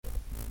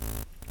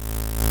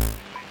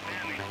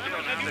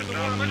use the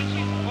word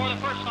emergency for the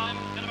first time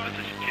in about...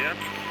 This is Jim,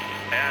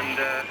 and,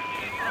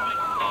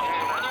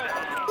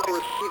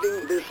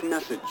 Receiving this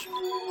message.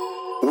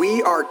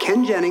 We are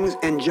Ken Jennings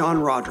and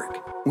John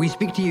Roderick. We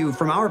speak to you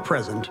from our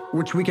present,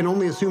 which we can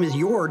only assume is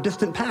your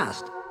distant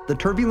past, the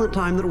turbulent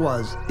time that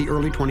was the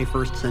early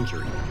 21st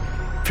century.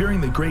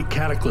 Fearing the great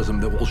cataclysm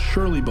that will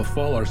surely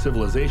befall our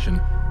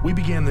civilization, we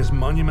began this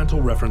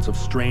monumental reference of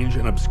strange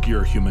and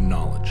obscure human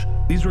knowledge.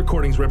 These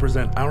recordings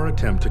represent our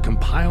attempt to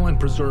compile and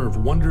preserve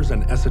wonders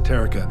and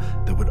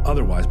esoterica that would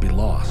otherwise be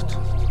lost.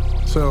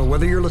 So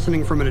whether you're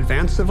listening from an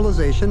advanced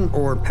civilization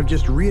or have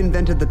just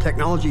reinvented the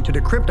technology to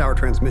decrypt our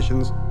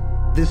transmissions,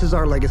 this is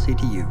our legacy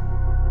to you.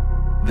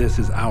 This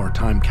is our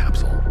time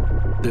capsule.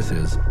 This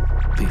is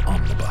the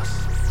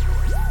Omnibus.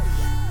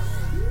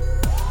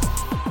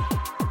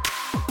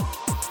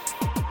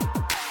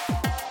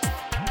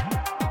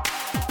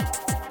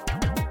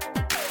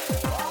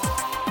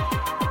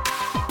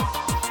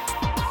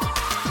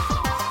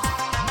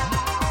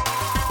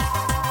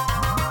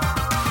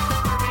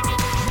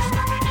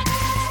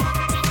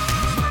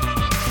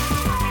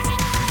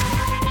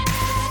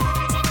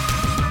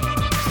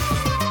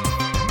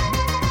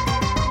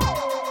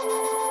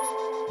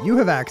 You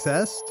have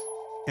accessed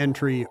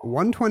entry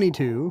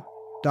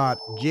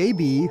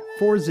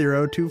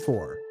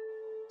 122.jb4024,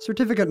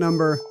 certificate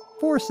number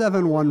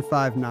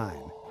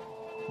 47159,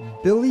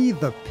 Billy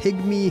the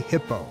Pygmy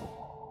Hippo.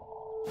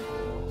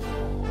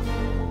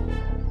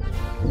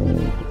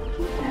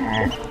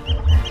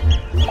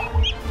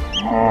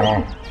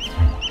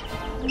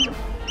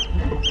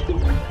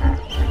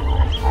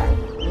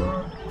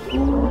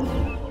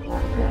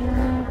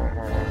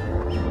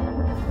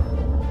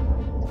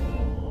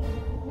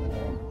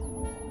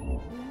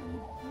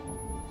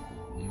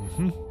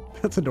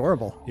 That's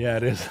adorable. Yeah,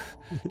 it is.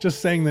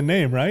 Just saying the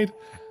name, right?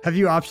 Have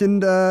you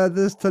optioned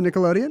this to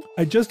Nickelodeon?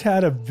 I just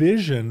had a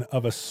vision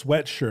of a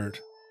sweatshirt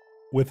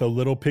with a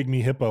little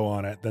pygmy hippo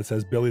on it that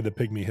says Billy the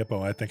Pygmy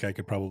Hippo. I think I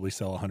could probably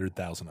sell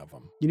 100,000 of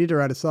them. You need to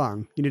write a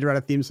song. You need to write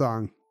a theme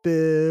song.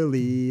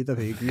 Billy the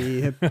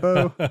Pygmy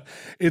Hippo.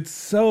 It's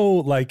so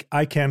like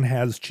I Can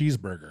Has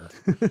Cheeseburger.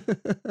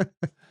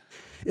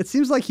 It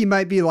seems like he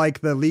might be like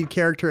the lead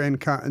character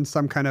in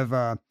some kind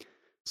of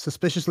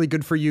suspiciously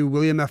good for you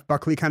William F.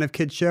 Buckley kind of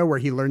kid show where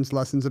he learns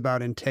lessons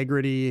about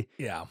integrity.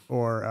 Yeah.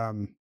 Or,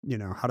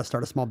 how to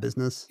start a small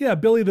business. Yeah,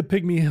 Billy the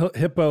Pygmy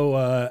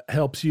Hippo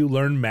helps you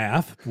learn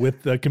math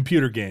with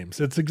computer games.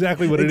 It's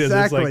exactly what it is.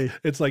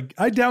 It's like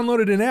I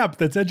downloaded an app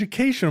that's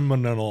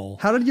educational.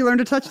 How did you learn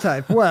to touch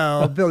type?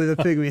 Well, Billy the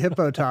Pygmy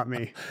Hippo taught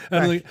me.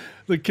 And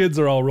the kids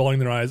are all rolling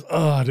their eyes.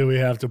 Oh, do we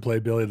have to play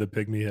Billy the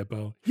Pygmy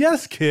Hippo?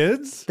 Yes,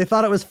 kids. They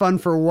thought it was fun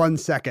for 1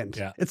 second.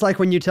 Yeah. It's like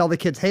when you tell the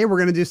kids, hey, we're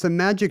going to do some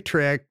magic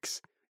tricks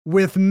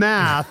with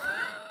math.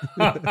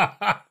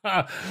 I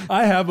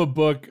have a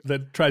book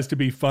that tries to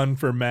be fun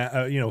for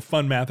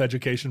fun math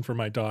education for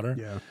my daughter.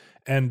 Yeah.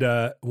 And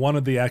one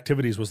of the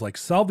activities was like,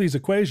 solve these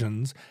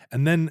equations.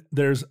 And then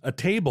there's a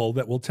table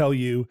that will tell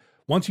you,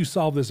 once you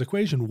solve this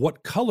equation,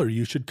 what color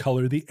you should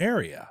color the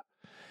area.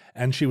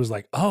 And she was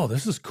like, oh,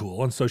 this is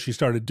cool. And so she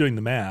started doing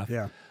the math.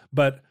 Yeah.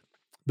 But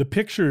the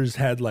pictures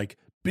had like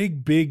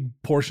big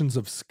portions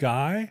of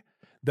sky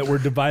that were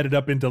divided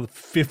up into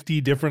 50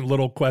 different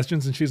little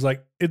questions. And she's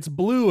like, it's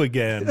blue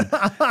again.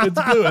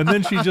 It's blue. And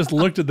then she just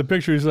looked at the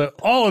picture. She's like,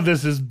 all of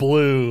this is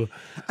blue.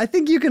 I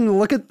think you can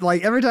look at,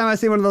 like, every time I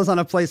see one of those on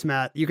a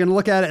placemat, you can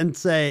look at it and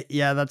say,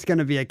 yeah, that's going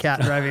to be a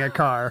cat driving a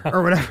car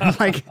or whatever.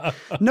 Like,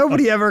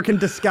 nobody ever can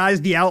disguise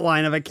the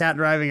outline of a cat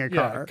driving a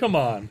car. Yeah, come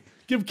on.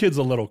 Give kids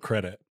a little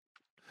credit.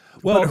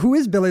 Well, but who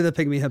is Billy the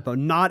Pygmy Hippo?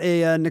 Not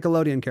a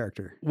Nickelodeon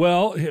character.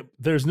 Well,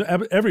 there's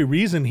every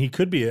reason he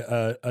could be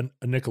a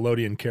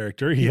Nickelodeon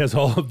character. He has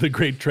all of the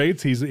great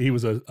traits. He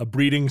was a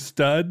breeding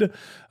stud,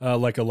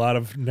 like a lot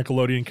of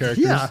Nickelodeon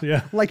characters.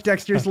 Yeah, like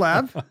Dexter's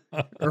Lab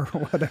or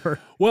whatever.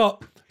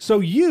 Well, so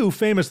you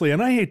famously,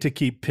 and I hate to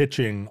keep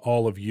pitching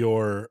all of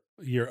your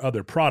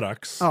other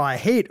products. Oh, I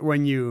hate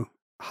when you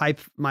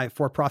hype my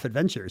for-profit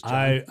ventures,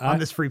 John, on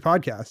this free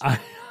podcast.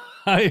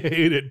 I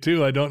hate it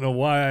too. I don't know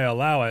why I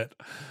allow it.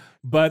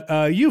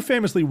 But you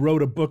famously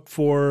wrote a book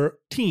for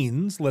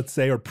teens, let's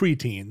say, or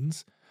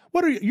preteens.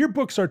 Your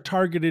books are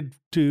targeted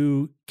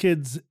to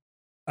kids?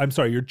 I'm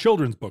sorry, your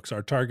children's books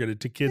are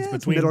targeted to kids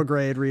between middle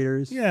grade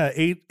readers. Yeah,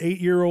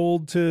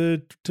 8-year-old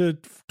to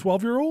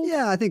 12-year-old.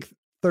 Yeah, I think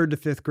 3rd to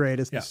 5th grade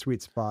is the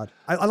sweet spot.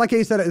 I like how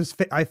you said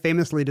it. I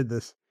famously did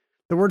this.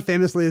 The word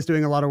famously is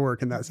doing a lot of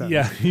work in that sentence.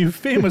 Yeah, you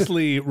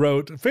famously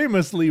wrote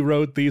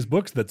these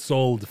books that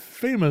sold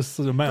famous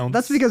amounts.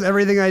 That's because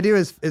everything I do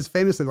is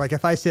famously. Like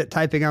if I sit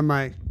typing on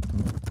my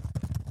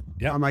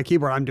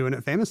keyboard, I'm doing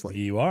it famously.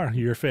 You are.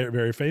 You're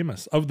very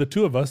famous. Of the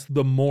two of us,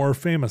 the more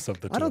famous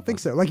of the two. I don't think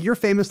so. Like you're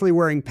famously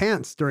wearing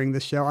pants during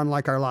this show,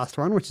 unlike our last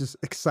one, which is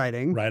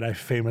exciting. Right. I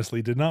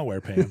famously did not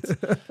wear pants.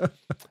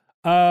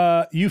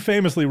 You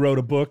famously wrote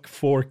a book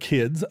for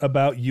kids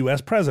about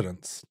U.S.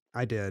 presidents.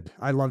 I did.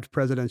 I loved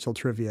presidential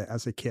trivia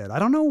as a kid. I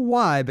don't know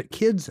why, but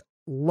kids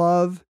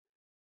love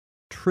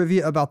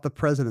trivia about the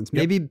presidents.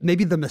 Maybe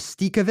the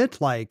mystique of it,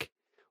 like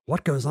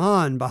what goes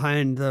on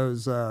behind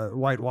those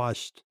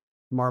whitewashed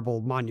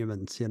marble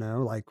monuments,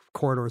 like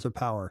corridors of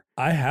power.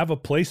 I have a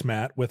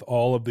placemat with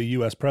all of the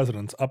U.S.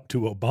 presidents up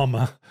to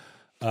Obama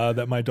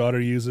that my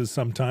daughter uses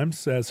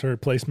sometimes as her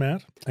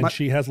placemat, and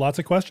she has lots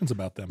of questions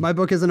about them. My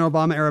book is an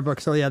Obama era book,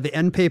 so yeah, the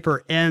end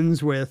paper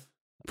ends with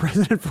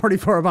President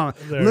 44 Obama.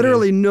 There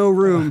Literally no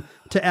room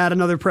to add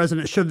another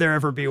president should there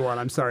ever be one,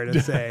 I'm sorry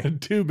to say.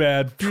 Too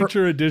bad.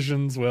 Future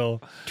editions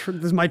will.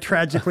 This is my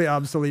tragically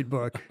obsolete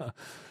book.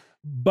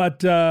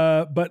 But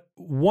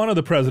one of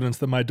the presidents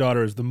that my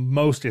daughter is the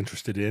most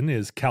interested in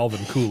is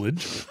Calvin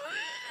Coolidge.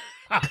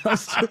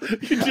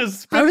 You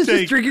just I was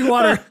just drinking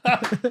water.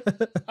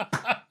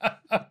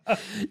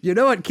 You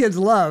know what kids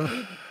love?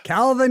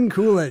 Calvin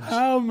Coolidge.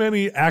 How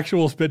many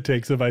actual spit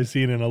takes have I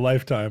seen in a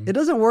lifetime? It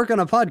doesn't work on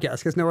a podcast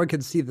because no one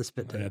can see the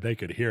spit take. Yeah, they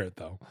could hear it,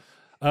 though.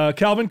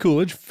 Calvin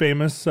Coolidge,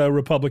 famous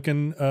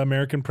Republican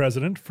American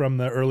president from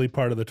the early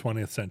part of the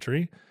 20th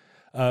century.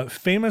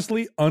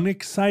 Famously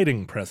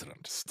unexciting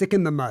president. Stick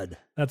in the mud.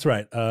 That's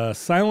right.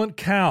 Silent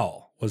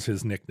Cal was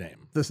his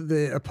nickname.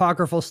 The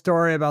apocryphal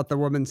story about the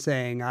woman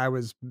saying, I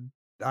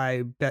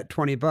bet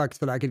 $20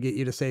 that I could get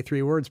you to say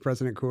 3 words,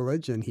 President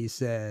Coolidge. And he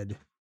said,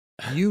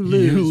 you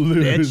lose.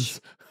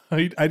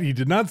 Bitch. He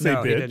did not say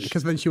no, bitch.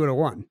 Because then she would have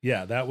won.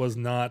 Yeah, that was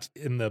not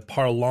in the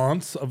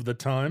parlance of the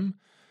time.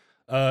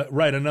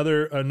 Right.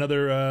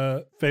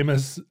 Another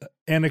famous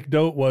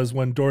anecdote was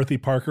when Dorothy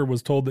Parker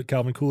was told that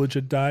Calvin Coolidge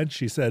had died.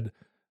 She said,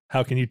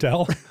 "How can you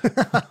tell?"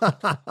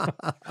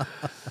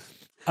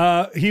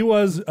 He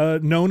was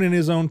known in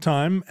his own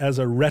time as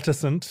a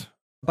reticent.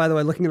 By the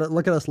way, look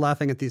at us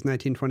laughing at these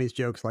 1920s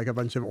jokes like a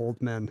bunch of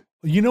old men.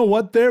 You know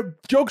what? Their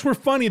jokes were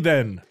funny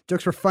then.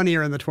 Jokes were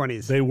funnier in the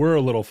 20s. They were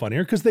a little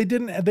funnier because they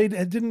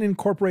didn't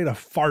incorporate a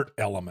fart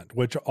element,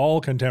 which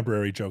all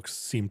contemporary jokes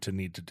seem to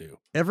need to do.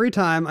 Every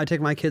time I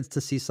take my kids to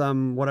see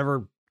some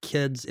whatever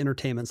kids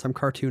entertainment, some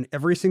cartoon,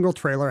 every single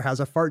trailer has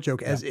a fart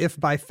joke as if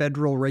by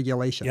federal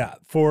regulation. Yeah.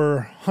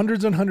 For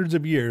hundreds and hundreds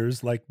of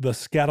years, like the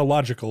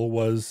scatological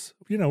was,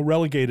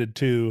 relegated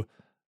to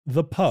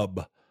the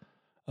pub.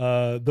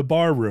 The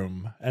bar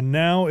room, and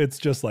now it's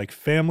just like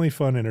family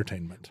fun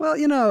entertainment. Well,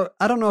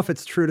 I don't know if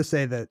it's true to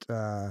say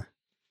that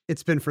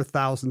it's been for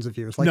thousands of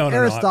years. Like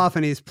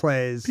Aristophanes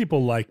plays.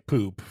 People like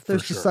poop.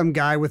 There's just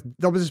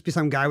there'll just be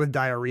some guy with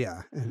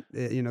diarrhea, and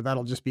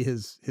that'll just be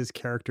his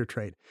character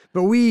trait.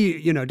 But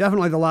we,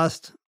 definitely the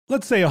last,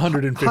 let's say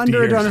 150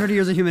 years. 150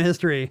 years of human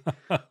history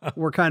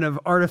were kind of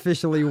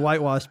artificially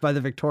whitewashed by the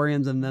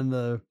Victorians and then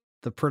the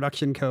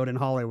production code in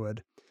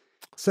Hollywood.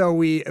 So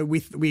we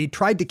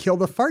tried to kill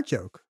the fart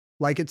joke.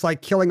 Like it's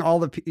like killing all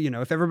the,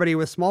 if everybody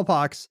with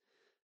smallpox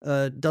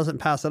doesn't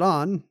pass it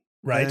on,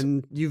 right,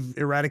 then you've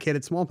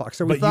eradicated smallpox.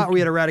 So we thought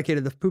we had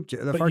eradicated the fart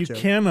joke. But you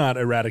cannot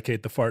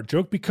eradicate the fart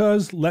joke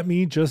because let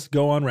me just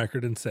go on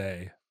record and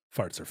say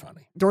farts are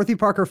funny. Dorothy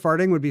Parker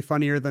farting would be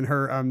funnier than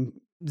her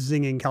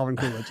zinging Calvin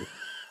Coolidge.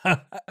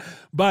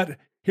 But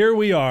here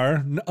we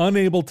are,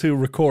 unable to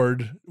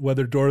record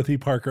whether Dorothy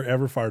Parker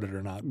ever farted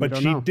or not, but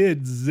she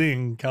did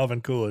zing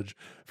Calvin Coolidge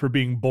for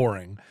being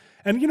boring.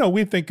 And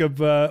we think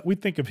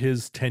of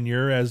his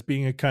tenure as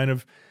being a kind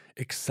of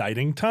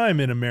exciting time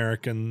in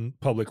American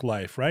public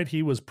life, right?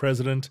 He was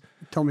president.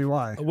 Tell me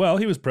why. Well,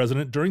 he was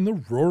president during the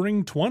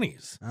Roaring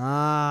 20s.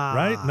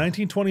 Right?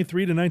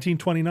 1923 to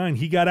 1929.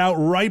 He got out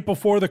right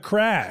before the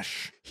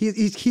crash.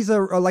 He's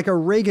like a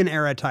Reagan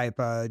era type,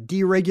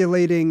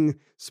 deregulating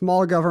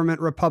small government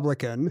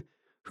Republican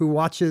who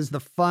watches the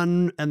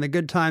fun and the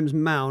good times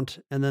mount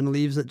and then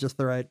leaves at just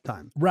the right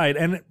time. Right.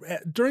 And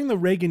during the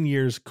Reagan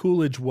years,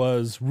 Coolidge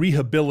was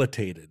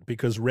rehabilitated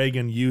because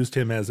Reagan used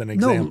him as an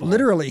example. No,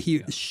 literally,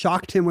 he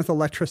shocked him with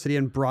electricity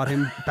and brought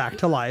him back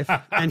to life.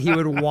 And he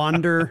would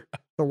wander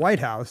the White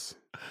House.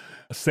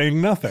 Saying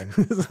nothing.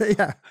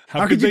 Yeah.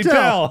 How could they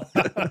tell?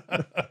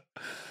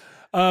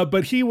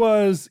 But he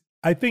was,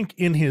 I think,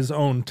 in his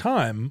own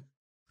time,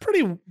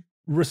 pretty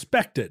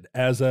respected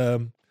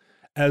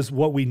as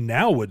what we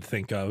now would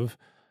think of.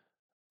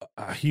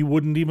 He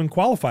wouldn't even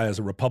qualify as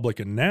a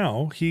Republican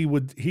now.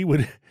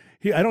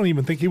 I don't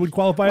even think he would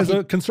qualify as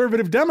a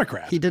conservative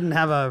Democrat. He didn't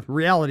have a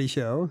reality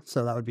show,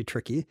 so that would be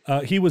tricky.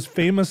 He was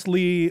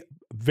famously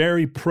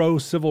very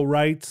pro-civil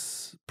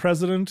rights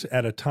president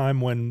at a time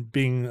when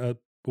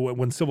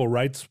when civil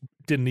rights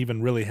didn't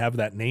even really have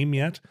that name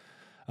yet.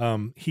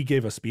 He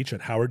gave a speech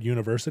at Howard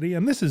University,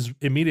 and this is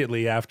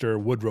immediately after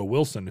Woodrow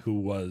Wilson, who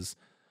was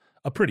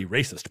a pretty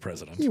racist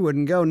president. He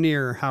wouldn't go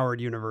near Howard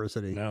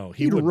University. No,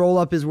 he'd roll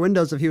up his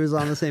windows if he was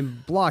on the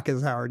same block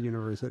as Howard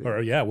University.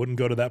 Or wouldn't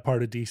go to that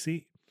part of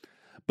DC.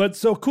 But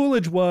so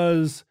Coolidge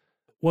was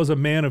a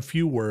man of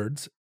few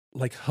words.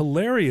 Like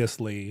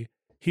hilariously,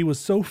 he was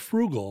so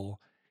frugal,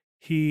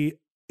 he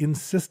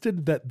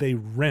insisted that they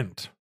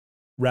rent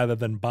rather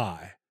than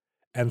buy.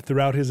 And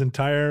throughout his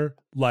entire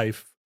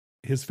life,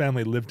 his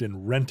family lived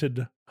in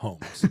rented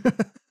homes.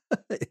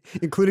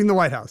 Including the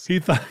White House. He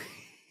thought,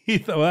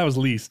 well, that was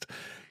least.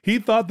 He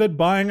thought that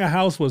buying a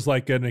house was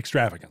like an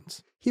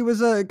extravagance. He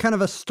was a kind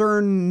of a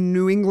stern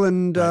New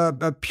England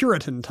a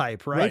Puritan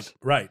type, right?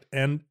 Right.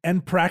 And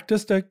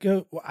practiced,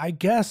 I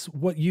guess,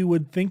 what you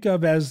would think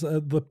of as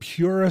the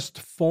purest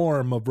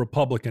form of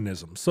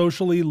republicanism,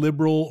 socially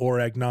liberal or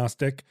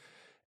agnostic,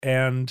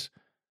 and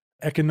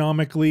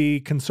economically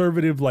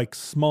conservative, like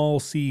small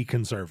c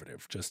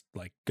conservative, just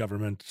like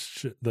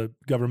the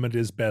government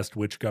is best,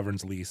 which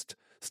governs least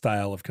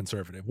style of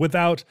conservative,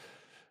 without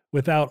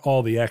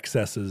all the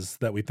excesses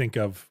that we think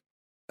of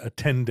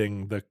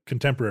attending the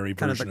contemporary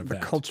version of the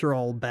that.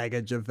 Cultural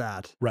baggage of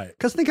that. Right.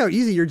 Because think how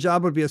easy your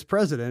job would be as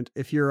president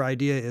if your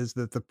idea is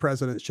that the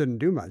president shouldn't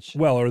do much.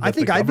 Well, or that I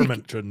think the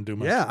government shouldn't do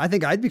much. Yeah, I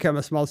think I'd become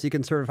a small c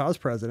conservative House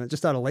president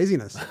just out of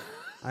laziness.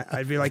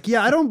 I'd be like,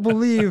 yeah, I don't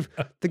believe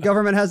the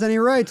government has any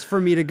rights for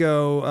me to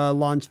go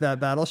launch that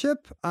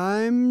battleship.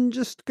 I'm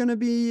just going to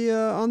be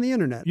on the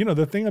internet. You know,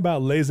 the thing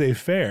about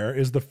laissez-faire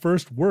is the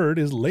first word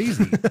is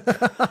lazy.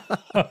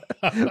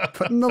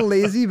 Putting the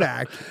lazy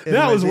back.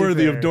 That was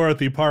worthy of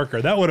Dorothy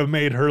Parker. That would have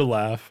made her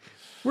laugh.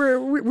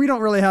 We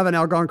don't really have an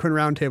Algonquin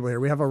round table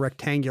here. We have a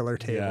rectangular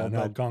table. Yeah, an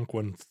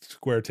Algonquin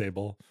square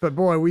table. But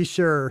boy, we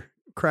sure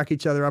crack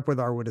each other up with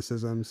our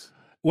witticisms.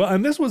 Well,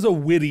 and this was a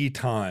witty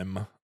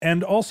time.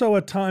 And also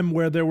a time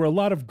where there were a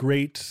lot of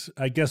great,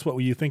 I guess what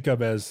you think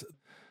of as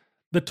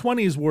the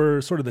 20s were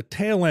sort of the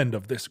tail end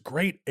of this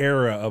great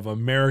era of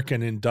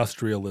American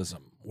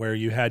industrialism, where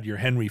you had your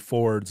Henry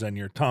Fords and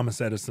your Thomas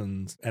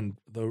Edisons, and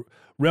the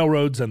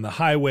railroads and the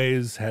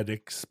highways had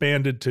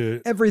expanded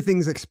to...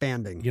 Everything's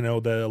expanding. You know,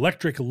 the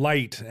electric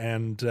light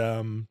and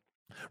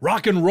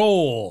rock and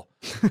roll.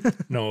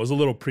 No, it was a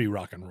little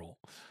pre-rock and roll.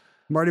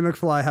 Marty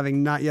McFly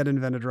having not yet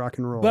invented rock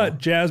and roll. But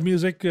jazz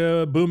music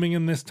booming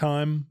in this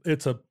time.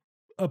 It's a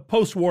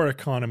post-war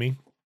economy.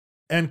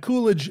 And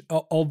Coolidge,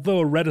 although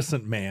a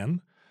reticent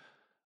man,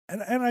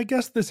 and I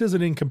guess this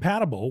isn't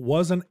incompatible,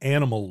 was an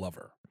animal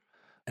lover.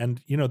 And,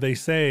 you know, they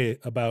say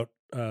about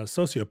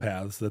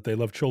sociopaths that they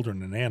love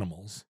children and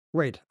animals.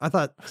 Wait, I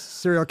thought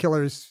serial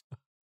killers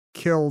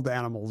killed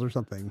animals or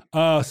something.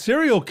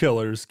 Serial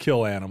killers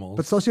kill animals.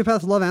 But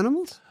sociopaths love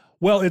animals?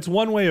 Well, it's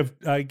one way of,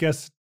 I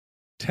guess,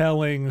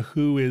 telling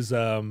who is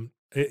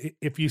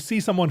if you see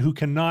someone who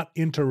cannot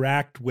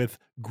interact with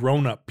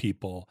grown-up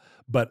people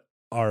but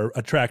are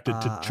attracted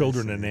to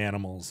children and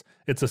animals,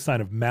 it's a sign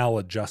of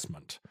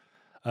maladjustment.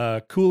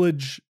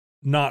 Coolidge,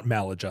 not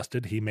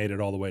maladjusted. He made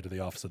it all the way to the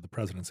office of the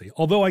presidency.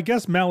 Although I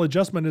guess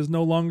maladjustment is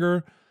no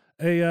longer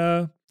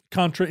a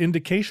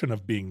contraindication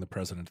of being the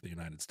president of the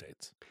United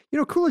States. You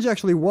know, Coolidge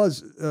actually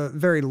was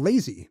very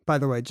lazy, by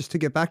the way, just to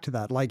get back to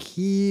that. Like,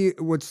 he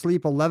would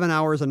sleep 11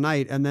 hours a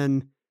night and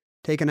then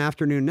take an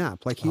afternoon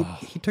nap. Like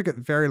he took it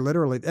very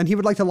literally. And he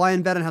would like to lie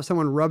in bed and have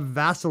someone rub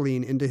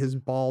Vaseline into his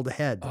bald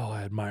head. Oh,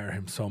 I admire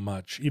him so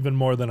much, even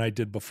more than I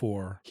did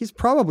before. He's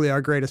probably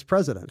our greatest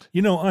president.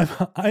 You know,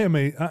 I am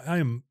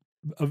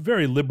a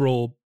very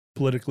liberal,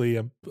 politically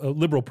a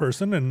liberal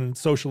person, and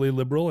socially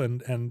liberal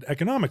and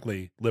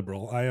economically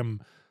liberal. I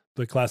am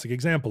the classic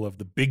example of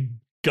the big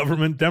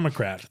government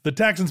Democrat, the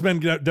tax and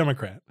spend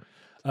Democrat.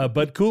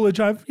 But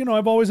Coolidge, I've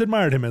always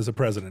admired him as a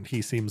president.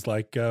 He seems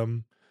like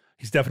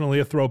he's definitely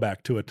a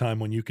throwback to a time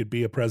when you could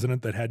be a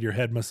president that had your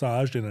head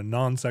massaged in a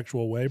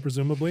non-sexual way,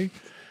 presumably,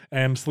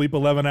 and sleep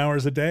 11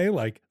 hours a day.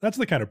 Like, that's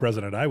the kind of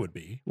president I would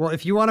be. Well,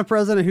 if you want a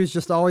president who's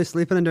just always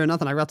sleeping and doing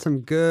nothing, I've got some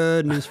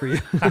good news for you.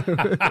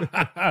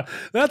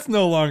 That's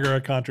no longer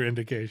a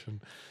contraindication.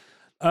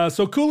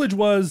 So Coolidge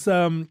was...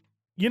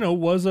 he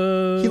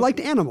liked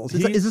animals.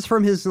 Is this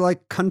from his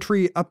like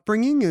country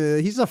upbringing?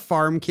 He's a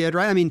farm kid,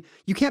 right? I mean,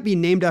 you can't be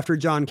named after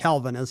John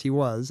Calvin as he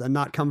was and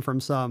not come from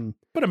some.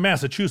 But a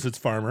Massachusetts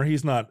farmer.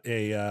 He's not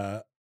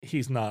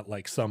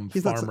like some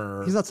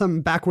farmer. He's not some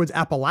backwoods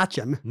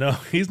Appalachian. No,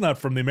 he's not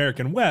from the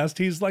American West.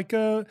 He's like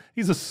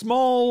he's a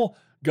small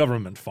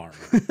government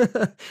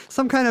farmer.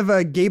 Some kind of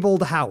a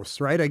gabled house,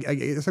 right?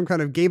 Some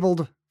kind of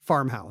gabled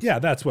farmhouse. Yeah,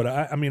 that's what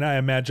I mean. I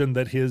imagine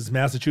that his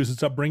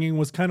Massachusetts upbringing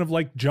was kind of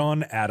like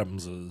John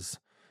Adams's,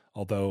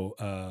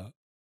 although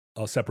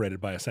separated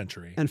by a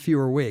century. And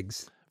fewer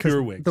wigs.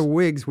 Fewer wigs. The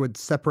wigs would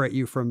separate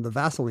you from the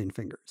Vaseline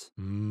fingers.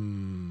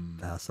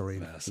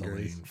 Vaseline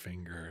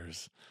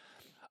fingers.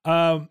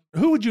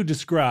 Who would you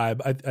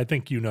describe, I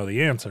think you know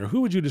the answer,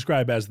 who would you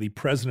describe as the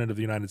president of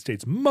the United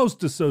States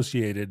most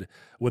associated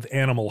with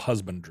animal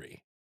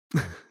husbandry?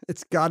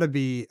 It's got to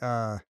be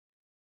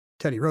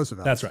Teddy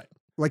Roosevelt. That's right.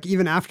 Like,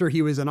 even after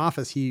he was in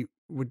office, he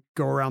would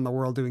go around the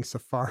world doing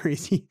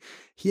safaris. He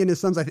and his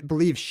sons, I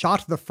believe,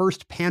 shot the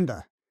first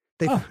panda.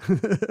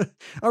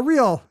 A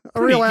real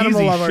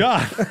animal lover.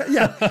 Shot.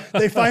 Yeah,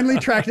 they finally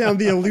tracked down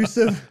the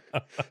elusive,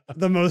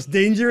 the most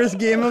dangerous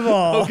game of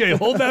all. Okay,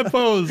 hold that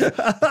pose.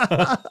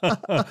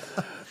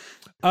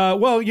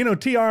 Well,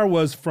 TR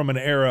was from an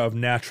era of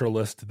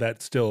naturalist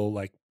that still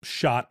like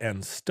shot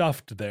and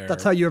stuffed there.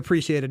 That's how you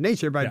appreciated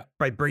nature,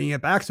 by bringing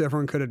it back so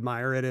everyone could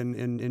admire it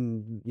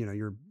in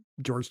your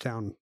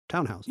Georgetown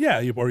townhouse.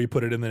 Yeah, or you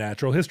put it in the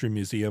Natural History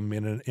Museum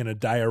in a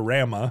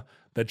diorama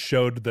that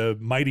showed the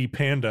mighty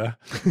panda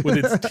with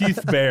its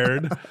teeth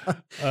bared.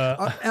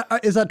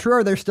 Is that true?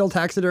 Are there still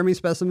taxidermy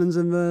specimens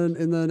in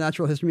the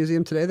Natural History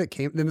Museum today that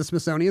came in the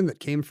Smithsonian that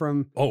came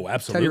from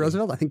Absolutely. Teddy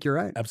Roosevelt? I think you're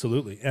right.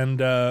 Absolutely.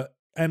 And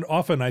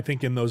often I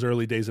think in those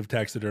early days of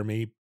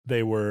taxidermy,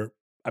 they were,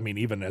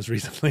 even as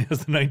recently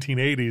as the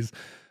 1980s,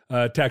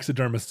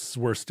 taxidermists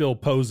were still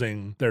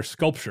posing their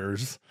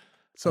sculptures.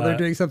 So they're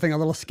doing something a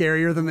little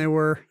scarier than they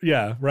were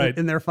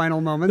in their final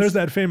moments. There's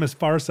that famous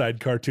Far Side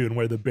cartoon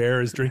where the bear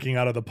is drinking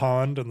out of the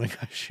pond and the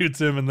guy shoots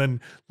him, and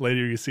then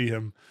later you see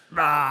him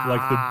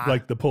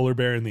like the polar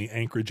bear in the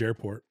Anchorage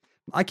airport.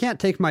 I can't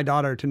take my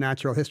daughter to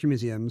natural history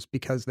museums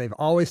because they've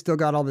always still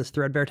got all this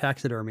threadbare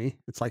taxidermy.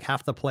 It's like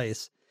half the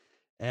place.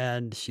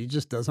 And she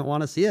just doesn't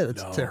want to see it.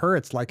 To her,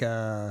 it's like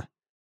a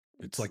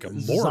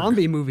morgue.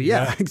 Zombie movie.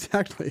 Yeah,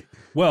 exactly.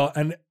 Well,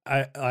 and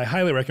I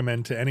highly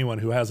recommend to anyone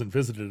who hasn't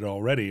visited it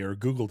already or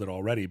Googled it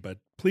already, but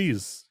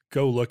please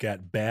go look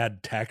at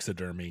bad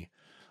taxidermy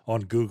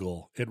on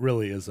Google. It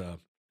really is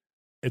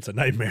it's a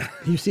nightmare.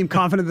 You seem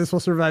confident this will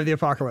survive the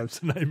apocalypse.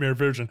 It's a nightmare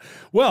version.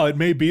 Well, it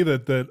may be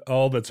that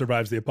all that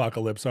survives the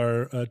apocalypse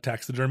are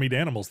taxidermied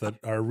animals that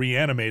are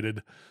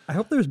reanimated. I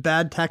hope there's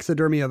bad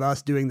taxidermy of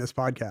us doing this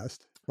podcast.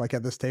 Like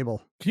at this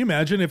table. Can you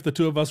imagine if the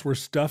two of us were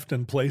stuffed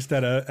and placed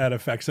at a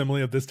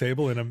facsimile of this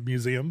table in a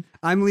museum?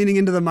 I'm leaning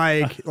into the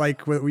mic,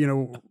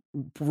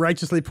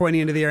 righteously pointing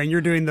into the air, and you're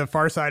doing the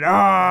Far Side.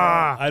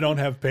 Ah! I don't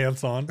have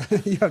pants on.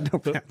 You have no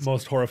pants. The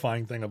most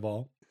horrifying thing of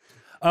all.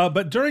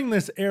 But during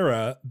this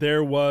era,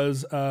 there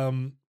was,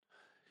 in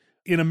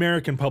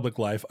American public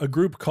life, a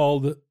group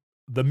called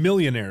the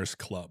Millionaires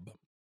Club,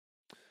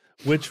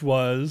 which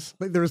was...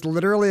 There was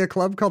literally a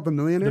club called the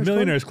Millionaires Club? The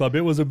Millionaires Club.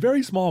 It was a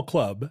very small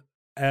club.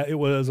 It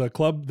was a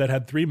club that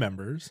had 3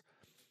 members,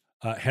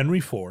 Henry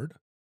Ford,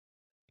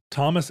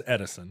 Thomas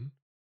Edison,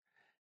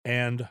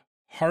 and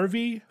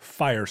Harvey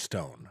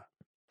Firestone.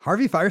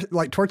 Harvey Firestone?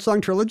 Like Torch Song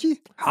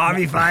Trilogy?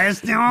 Harvey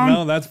Firestone?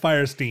 No, that's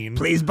Firestein.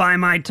 Please buy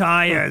my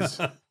tires.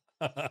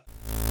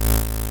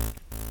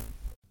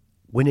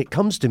 When it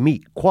comes to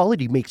meat,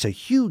 quality makes a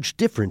huge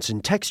difference in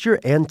texture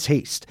and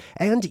taste.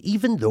 And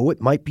even though it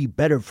might be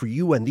better for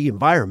you and the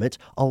environment,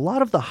 a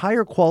lot of the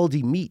higher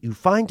quality meat you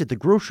find at the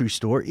grocery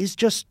store is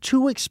just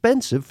too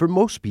expensive for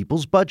most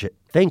people's budget.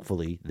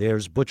 Thankfully,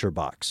 there's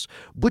ButcherBox.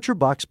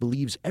 ButcherBox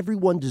believes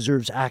everyone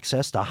deserves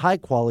access to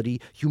high-quality,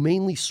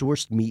 humanely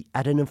sourced meat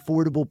at an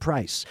affordable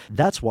price.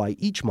 That's why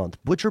each month,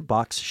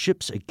 ButcherBox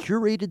ships a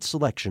curated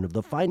selection of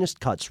the finest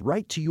cuts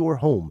right to your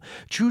home.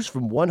 Choose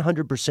from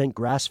 100%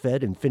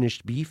 grass-fed and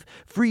finished beef,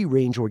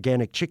 free-range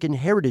organic chicken,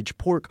 heritage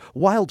pork,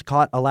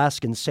 wild-caught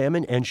Alaskan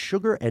salmon, and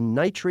sugar and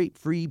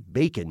nitrate-free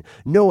bacon.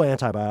 No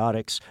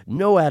antibiotics,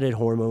 no added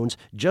hormones,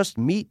 just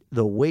meat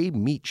the way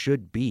meat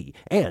should be.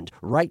 And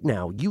right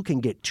now, you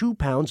can get 2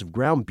 pounds of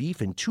ground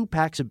beef and 2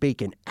 packs of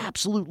bacon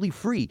absolutely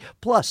free,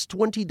 plus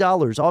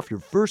 $20 off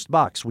your first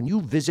box when you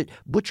visit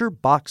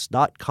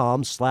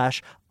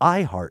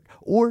butcherbox.com/iHeart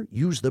or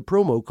use the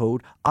promo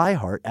code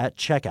iHeart at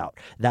checkout.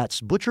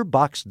 That's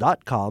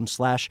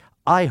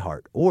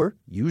butcherbox.com/iHeart or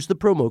use the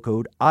promo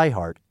code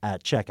iHeart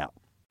at checkout.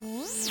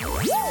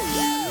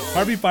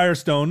 Harvey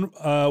Firestone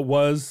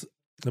was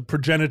the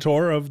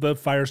progenitor of the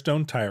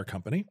Firestone Tire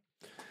Company,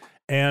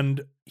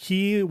 and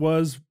he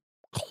was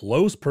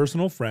close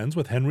personal friends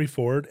with Henry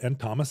Ford and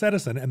Thomas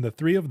Edison, and the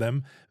 3 of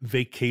them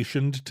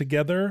vacationed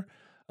together.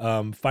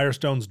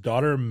 Firestone's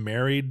daughter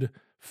married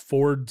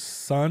Ford's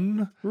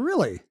son.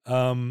 Really?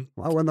 Well,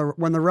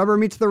 when the rubber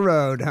meets the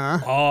road,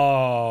 huh?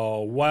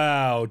 Oh,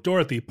 wow.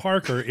 Dorothy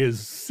Parker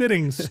is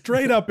sitting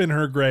straight up in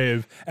her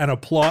grave and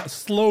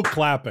slow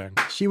clapping.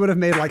 She would have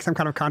made like some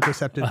kind of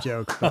contraceptive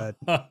joke, but...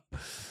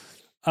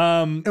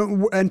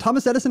 and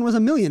Thomas Edison was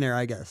a millionaire,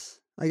 I guess.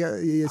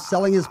 He's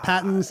selling his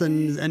patents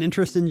and an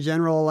interest in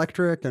General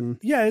Electric. And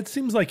yeah, it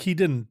seems like he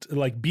didn't,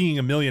 being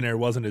a millionaire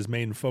wasn't his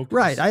main focus.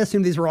 Right. I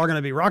assumed these were all going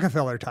to be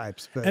Rockefeller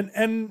types. But.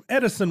 And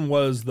Edison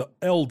was the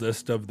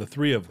eldest of the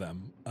 3 of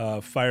them.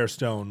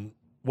 Firestone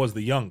was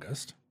the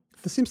youngest.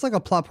 This seems like a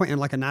plot point in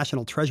like a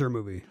National Treasure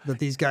movie, that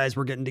these guys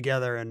were getting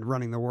together and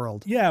running the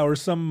world. Yeah, or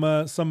some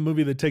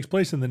movie that takes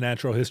place in the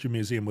Natural History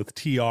Museum with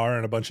TR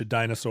and a bunch of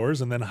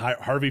dinosaurs, and then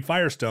Harvey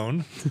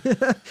Firestone.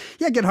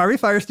 Yeah, get Harvey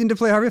Firestone to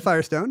play Harvey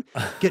Firestone.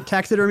 Get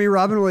taxidermy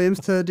Robin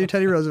Williams to do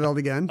Teddy Roosevelt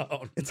again.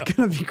 Oh, no. It's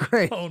going to be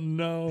great. Oh,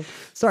 no.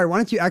 Sorry, why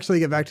don't you actually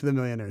get back to the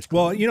Millionaires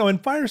Club? Well, in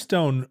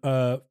Firestone,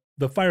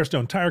 the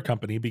Firestone Tire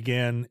Company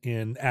began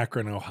in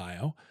Akron,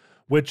 Ohio,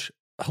 which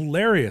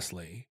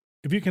hilariously...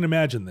 If you can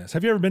imagine this.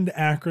 Have you ever been to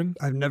Akron?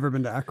 I've never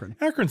been to Akron.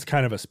 Akron's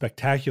kind of a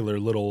spectacular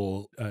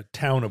little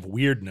town of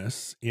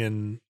weirdness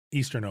in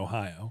eastern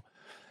Ohio.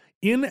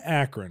 In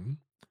Akron,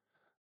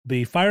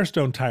 the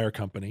Firestone Tire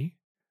Company,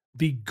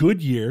 the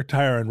Goodyear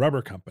Tire and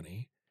Rubber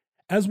Company,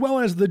 as well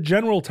as the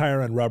General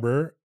Tire and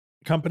Rubber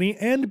Company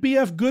and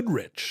B.F.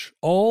 Goodrich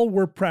all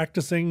were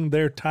practicing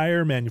their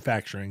tire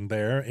manufacturing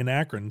there in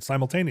Akron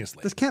simultaneously.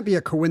 This can't be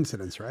a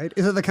coincidence, right?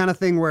 Is it the kind of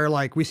thing where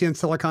like we see in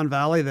Silicon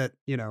Valley that,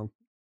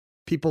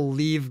 people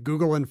leave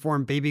Google and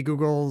form baby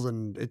Googles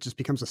and it just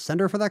becomes a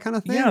center for that kind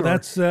of thing? Yeah, or?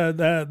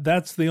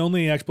 that's the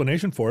only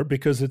explanation for it,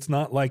 because it's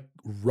not like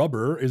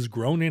rubber is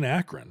grown in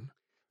Akron.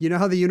 You know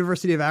how the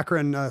University of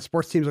Akron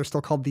sports teams are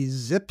still called the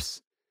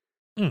Zips?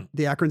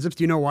 The Akron Zips.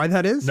 Do you know why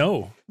that is?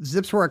 No.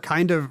 Zips were a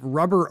kind of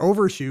rubber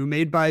overshoe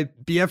made by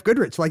BF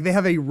Goodrich. Like they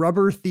have a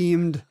rubber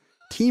themed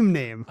team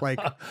name. Like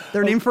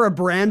they're named for a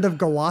brand of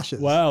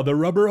galoshes. Wow, the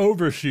rubber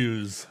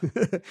overshoes.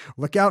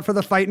 Look out for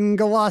the fighting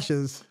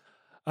galoshes.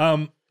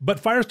 But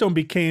Firestone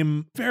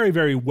became very,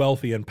 very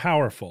wealthy and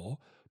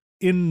powerful,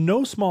 in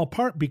no small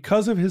part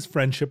because of his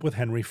friendship with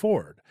Henry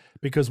Ford.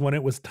 Because when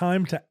it was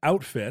time to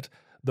outfit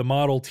the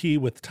Model T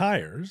with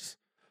tires,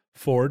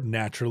 Ford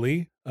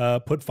naturally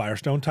put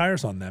Firestone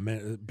tires on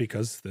them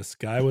because this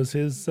guy was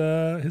his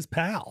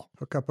pal.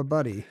 Hook up a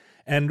buddy.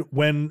 And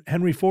when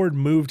Henry Ford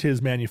moved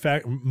his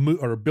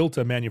built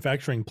a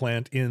manufacturing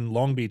plant in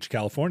Long Beach,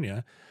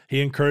 California,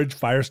 he encouraged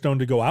Firestone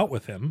to go out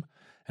with him,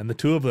 and the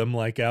two of them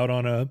like out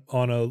on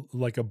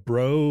a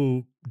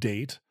bro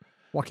date,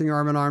 walking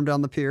arm in arm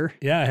down the pier.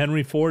 Yeah,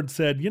 Henry Ford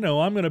said,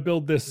 I'm going to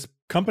build this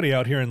company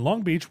out here in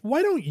Long Beach.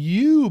 Why don't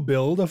you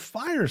build a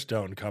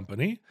Firestone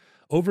company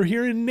over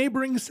here in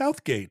neighboring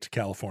Southgate,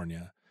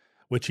 California?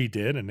 Which he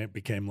did, and it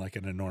became like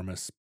an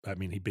enormous. I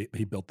mean, he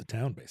built the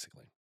town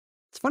basically.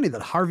 It's funny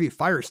that Harvey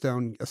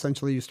Firestone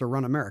essentially used to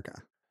run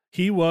America.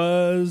 He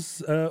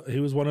was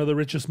one of the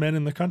richest men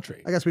in the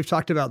country. I guess we've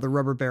talked about the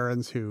rubber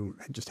barons who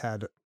just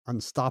had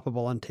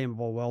unstoppable,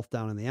 untamable wealth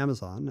down in the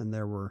Amazon, and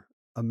there were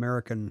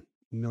American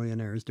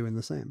millionaires doing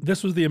the same.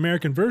 This was the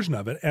American version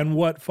of it. And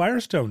what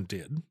Firestone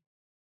did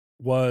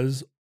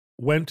was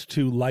went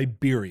to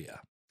Liberia,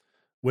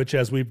 which,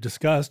 as we've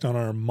discussed on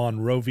our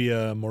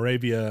Moravia,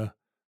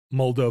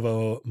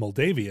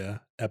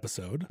 Moldavia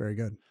episode. Very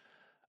good.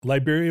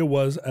 Liberia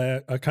was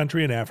a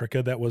country in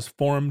Africa that was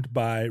formed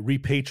by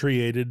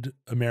repatriated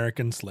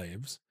American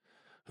slaves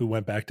who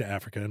went back to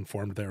Africa and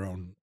formed their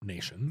own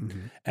nation. Mm-hmm.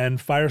 And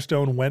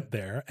Firestone went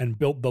there and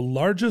built the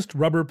largest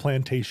rubber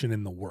plantation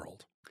in the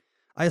world.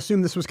 I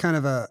assume this was kind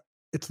of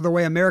it's the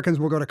way Americans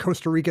will go to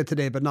Costa Rica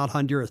today, but not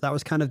Honduras. That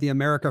was kind of the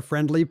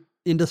America-friendly,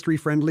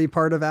 industry-friendly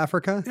part of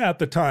Africa. Yeah, at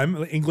the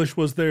time, English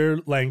was their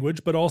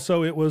language, but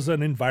also it was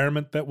an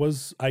environment that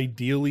was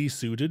ideally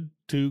suited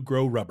to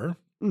grow rubber.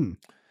 Mm.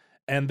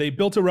 And they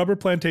built a rubber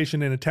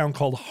plantation in a town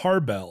called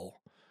Harbel,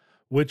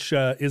 which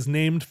is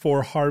named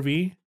for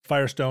Harvey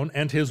Firestone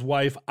and his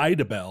wife,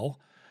 Ida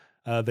Bell.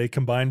 They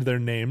combined their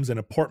names in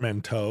a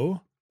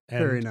portmanteau. And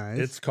very nice.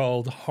 It's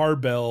called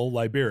Harbel,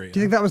 Liberia. Do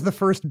you think that was the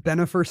first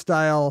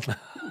Bennifer-style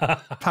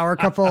power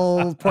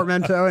couple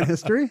portmanteau in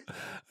history?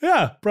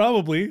 Yeah,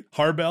 probably.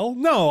 Harbel?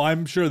 No,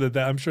 I'm sure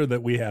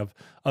that we have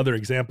other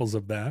examples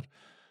of that.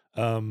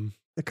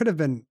 It could have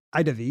been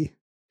Ida V.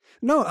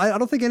 No, I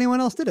don't think anyone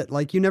else did it.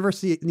 Like you never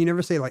say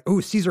like,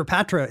 oh, Caesar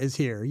Patra is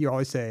here. You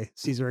always say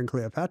Caesar and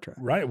Cleopatra.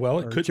 Right. Well,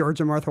 it could. George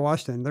and Martha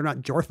Washington. They're not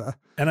Jortha.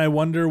 And I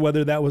wonder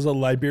whether that was a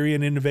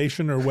Liberian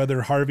innovation or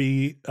whether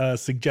Harvey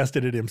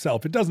suggested it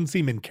himself. It doesn't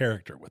seem in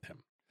character with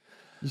him.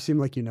 You seem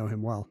like you know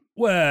him well.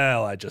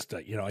 Well, I just,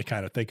 I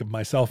kind of think of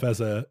myself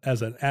as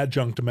an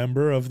adjunct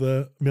member of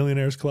the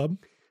Millionaires Club.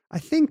 I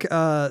think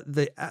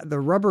the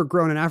rubber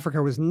grown in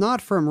Africa was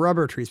not from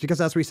rubber trees because,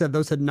 as we said,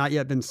 those had not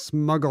yet been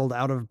smuggled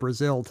out of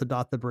Brazil to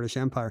dot the British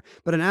Empire.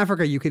 But in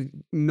Africa, you could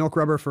milk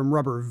rubber from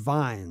rubber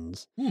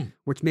vines,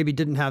 which maybe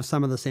didn't have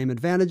some of the same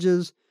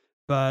advantages.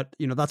 But,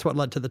 that's what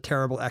led to the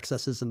terrible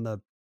excesses in the,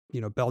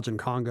 Belgian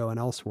Congo and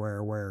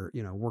elsewhere where,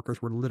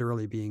 workers were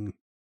literally being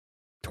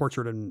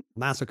tortured and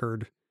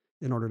massacred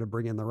in order to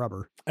bring in the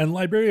rubber. And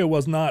Liberia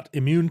was not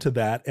immune to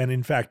that. And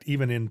in fact,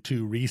 even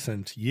into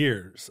recent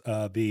years,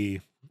 the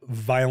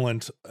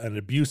violent and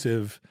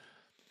abusive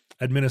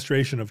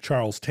administration of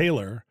Charles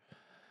Taylor,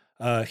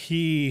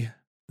 he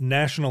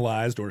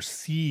nationalized or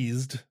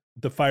seized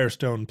the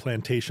Firestone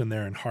plantation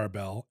there in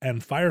Harbel,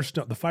 and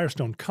the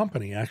Firestone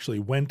Company actually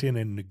went in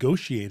and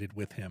negotiated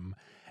with him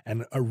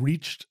and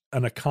reached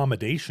an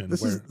accommodation.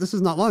 This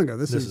is not long ago.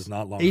 This is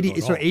not long 80, ago.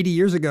 So 80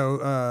 years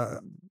ago,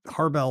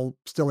 Harbel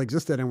still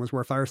existed and was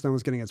where Firestone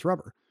was getting its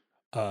rubber.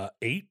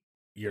 8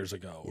 years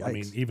ago. Yikes. I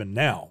mean, even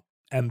now.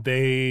 And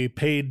they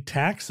paid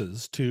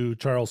taxes to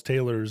Charles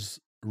Taylor's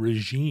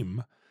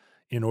regime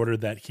in order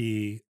that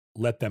he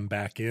let them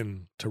back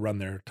in to run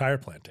their tire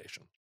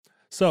plantation.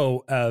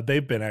 So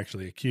they've been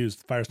actually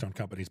accused, Firestone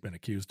Company's been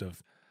accused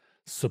of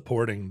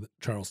supporting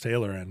Charles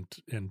Taylor and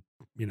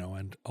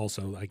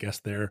also I guess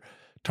they're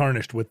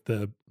tarnished with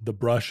the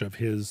brush of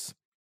his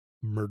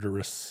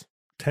murderous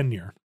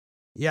tenure.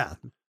 Yeah.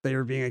 They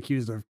were being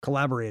accused of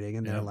collaborating,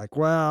 and they're like,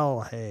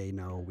 well, hey,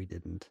 no, we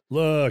didn't.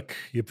 Look,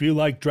 if you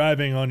like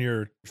driving on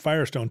your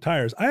Firestone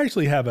tires, I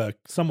actually have a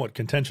somewhat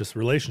contentious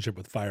relationship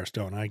with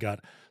Firestone. I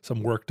got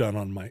some work done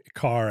on my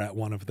car at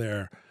one of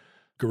their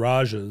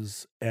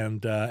garages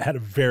and had a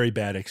very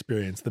bad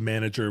experience. The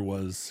manager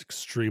was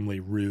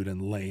extremely rude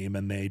and lame,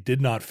 and they did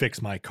not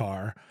fix my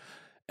car.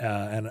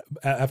 And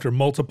after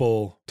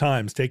multiple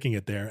times taking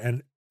it there,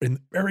 and in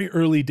very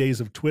early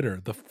days of Twitter,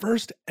 the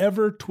first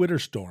ever Twitter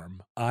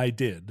storm I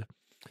did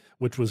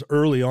which was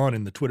early on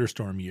in the Twitter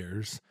storm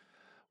years,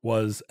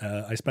 was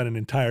I spent an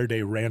entire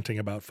day ranting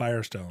about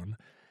Firestone.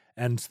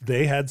 And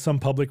they had some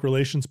public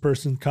relations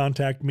person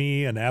contact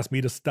me and ask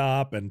me to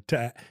stop and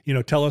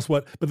tell us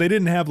what, but they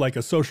didn't have like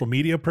a social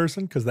media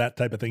person because that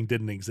type of thing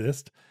didn't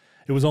exist.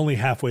 It was only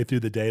halfway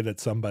through the day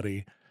that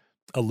somebody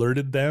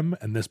alerted them,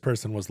 and this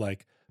person was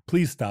like,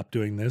 please stop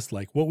doing this.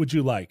 Like, what would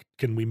you like?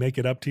 Can we make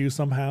it up to you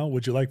somehow?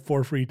 Would you like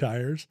 4 free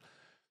tires?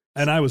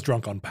 And I was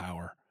drunk on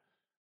power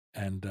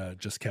and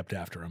just kept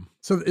after him.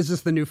 So is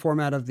this the new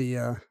format of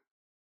the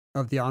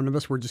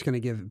omnibus? We're just going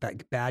to give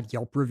bad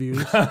Yelp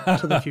reviews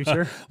to the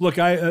future. Look,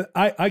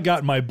 I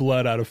got my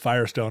blood out of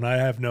Firestone. I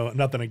have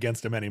nothing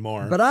against him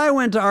anymore. But I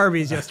went to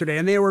Arby's yesterday,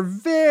 and they were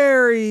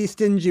very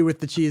stingy with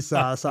the cheese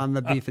sauce on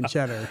the beef and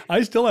cheddar.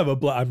 I still have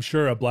I'm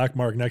sure a black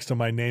mark next to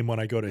my name when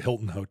I go to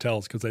Hilton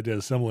hotels because I did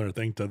a similar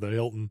thing to the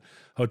Hilton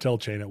hotel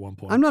chain at one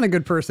point. I'm not a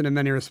good person in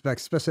many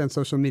respects, especially on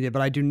social media,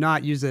 but I do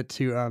not use it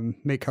to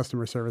make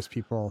customer service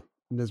people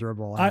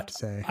miserable, I have to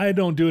say. I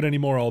don't do it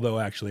anymore, although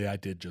actually I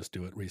did just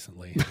do it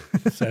recently.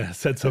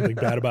 said something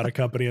bad about a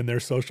company and their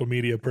social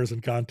media person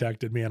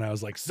contacted me and I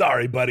was like,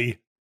 sorry, buddy.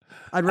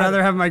 I'd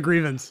rather have my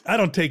grievance. I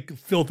don't take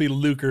filthy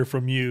lucre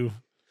from you.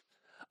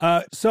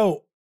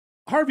 So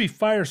Harvey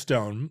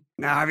Firestone,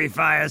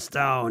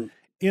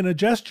 in a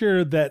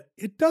gesture that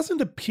it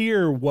doesn't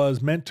appear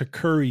was meant to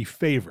curry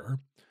favor,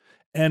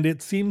 and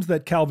it seems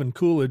that Calvin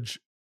Coolidge,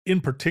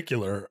 in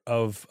particular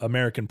of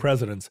American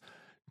presidents,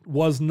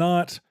 was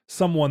not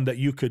someone that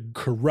you could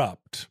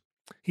corrupt.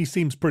 He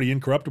seems pretty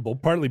incorruptible,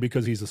 partly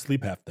because he's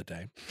asleep half the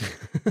day.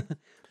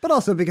 But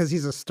also because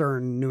he's a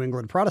stern New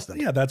England Protestant.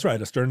 Yeah, that's right,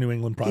 a stern New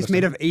England Protestant.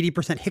 He's made of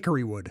 80%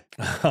 hickory wood.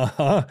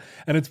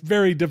 And it's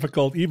very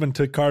difficult even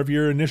to carve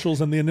your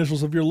initials and the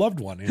initials of your loved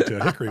one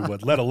into hickory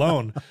wood, let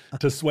alone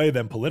to sway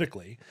them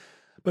politically.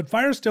 But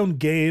Firestone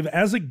gave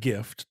as a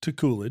gift to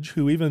Coolidge,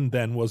 who even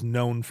then was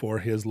known for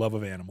his love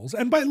of animals.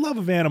 And by love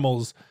of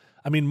animals,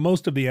 I mean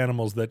most of the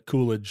animals that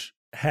Coolidge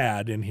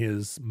had in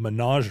his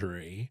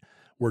menagerie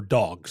were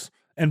dogs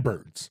and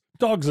birds,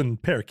 dogs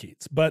and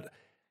parakeets. But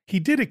he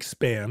did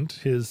expand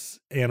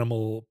his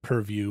animal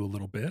purview a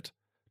little bit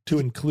to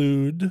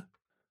include,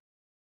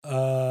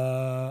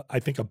 I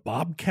think, a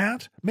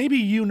bobcat. Maybe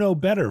you know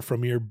better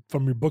from your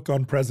book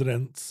on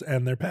presidents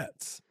and their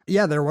pets.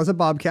 Yeah, there was a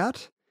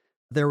bobcat.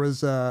 There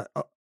was a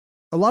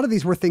lot of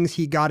these were things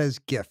he got as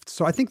gifts.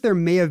 So I think there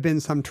may have been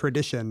some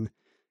tradition,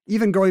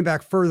 even going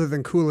back further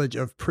than Coolidge,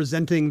 of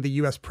presenting the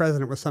U.S.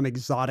 president with some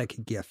exotic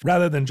gift.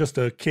 Rather than just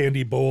a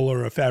candy bowl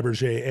or a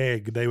Fabergé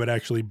egg, they would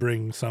actually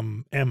bring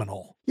some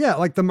animal. Yeah,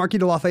 like the Marquis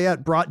de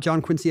Lafayette brought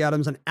John Quincy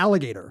Adams an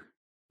alligator,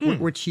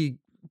 which he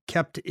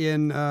kept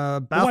in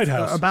the White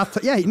House. a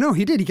bathtub. Yeah, no,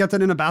 he did. He kept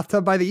it in a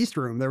bathtub by the East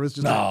Room. There was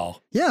just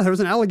there was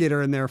an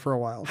alligator in there for a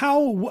while.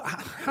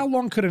 How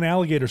long could an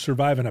alligator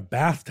survive in a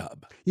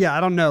bathtub? Yeah,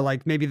 I don't know.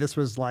 Like maybe this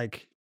was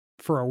like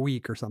for a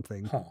week or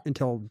something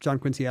until John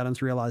Quincy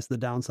Adams realized the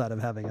downside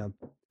of having a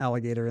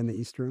alligator in the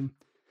East Room.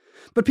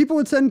 But people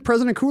would send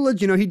President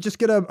Coolidge, he'd just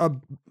get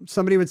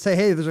somebody would say,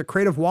 hey, there's a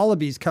crate of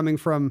wallabies coming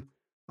from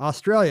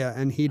Australia.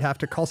 And he'd have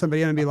to call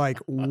somebody in and be like,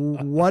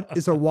 what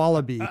is a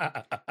wallaby?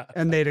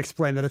 And they'd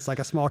explain that it's like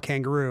a small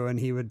kangaroo. And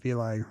he would be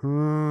like,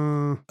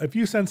 If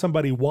you send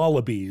somebody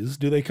wallabies,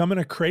 do they come in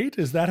a crate?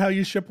 Is that how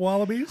you ship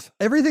wallabies?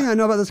 Everything I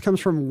know about this comes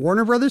from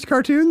Warner Brothers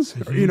cartoons,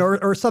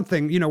 or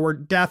something, where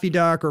Daffy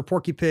Duck or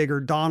Porky Pig or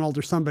Donald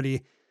or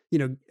somebody,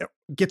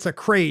 gets a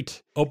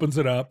crate, opens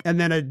it up, and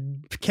then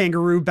a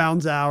kangaroo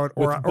bounds out,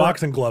 or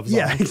boxing gloves.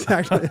 Yeah,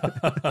 exactly.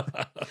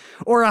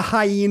 Or a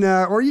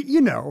hyena, or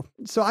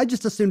So I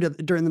just assumed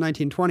that during the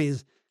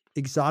 1920s,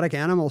 exotic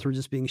animals were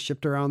just being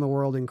shipped around the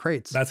world in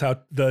crates. That's how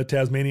the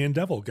Tasmanian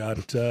devil got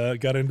into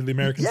the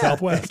American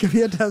Southwest. It could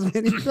be a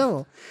Tasmanian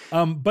devil.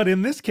 But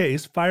in this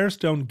case,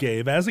 Firestone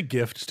gave as a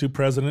gift to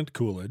President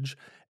Coolidge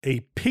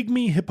a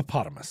pygmy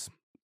hippopotamus.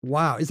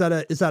 Wow. Is that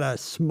a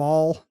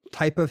small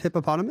type of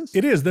hippopotamus?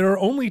 It is. There are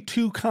only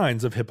two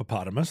kinds of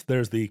hippopotamus.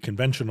 There's the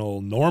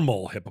conventional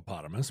normal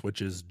hippopotamus, which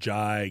is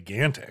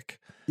gigantic.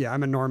 Yeah,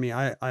 I'm a normie.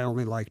 I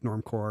only like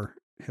normcore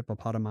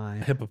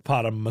hippopotami.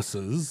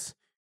 Hippopotamuses.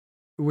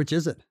 Which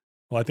is it?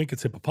 Well, I think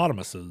it's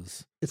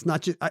hippopotamuses. It's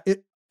not just, are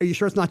you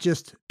sure it's not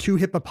just two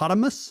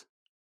hippopotamus?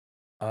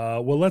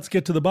 Well, let's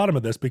get to the bottom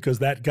of this, because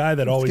that guy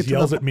that always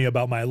yells at me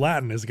about my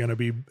Latin he's going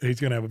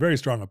to have a very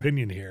strong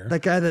opinion here.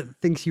 That guy that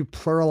thinks you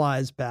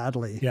pluralize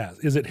badly. Yeah.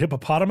 Is it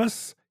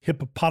hippopotamus,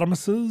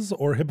 hippopotamuses,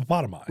 or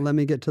hippopotami? Let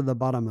me get to the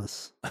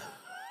bottomus.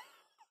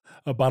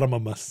 A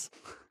bottomamus.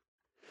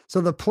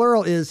 So the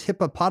plural is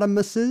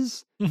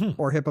hippopotamuses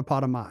or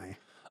hippopotami?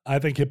 I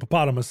think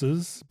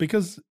hippopotamuses,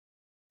 because,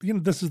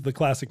 this is the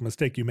classic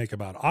mistake you make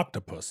about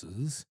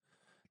octopuses.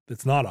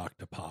 It's not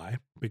octopi,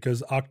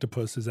 because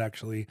octopus is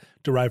actually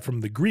derived from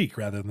the Greek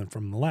rather than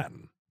from the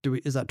Latin.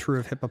 Is that true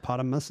of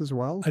hippopotamus as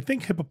well? I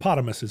think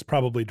hippopotamus is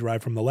probably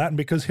derived from the Latin,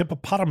 because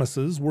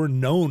hippopotamuses were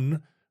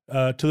known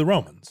to the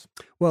Romans.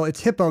 Well, it's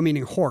hippo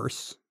meaning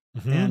horse,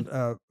 and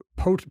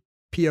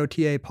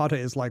P-O-T-A, pota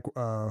is like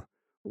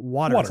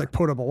water. It's like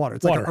potable water.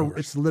 It's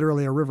it's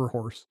literally a river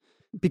horse.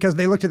 because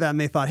they looked at that and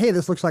they thought, hey,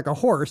 this looks like a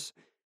horse,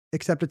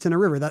 except it's in a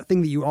river. That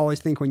thing that you always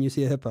think when you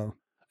see a hippo.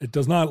 It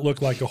does not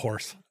look like a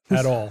horse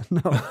at all.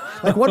 No.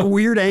 Like what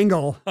weird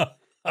angle?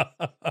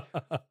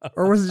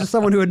 Or was it just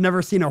someone who had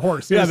never seen a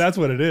horse? That's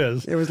what it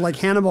is. It was like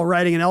Hannibal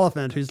riding an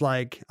elephant who's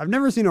like, I've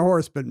never seen a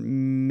horse, but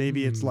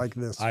maybe it's like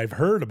this. I've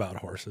heard about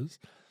horses.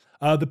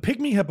 The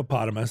pygmy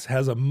hippopotamus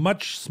has a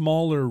much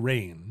smaller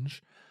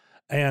range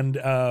and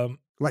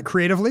like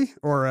creatively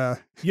or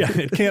yeah,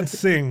 it can't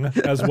sing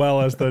as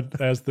well as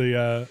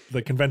the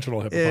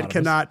conventional hippopotamus. It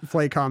cannot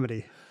play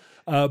comedy.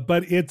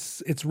 But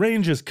its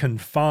range is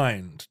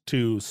confined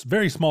to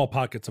very small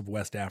pockets of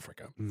West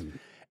Africa.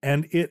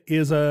 And it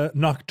is a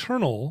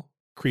nocturnal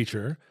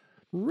creature.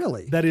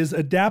 Really? That is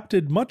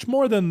adapted much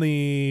more than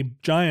the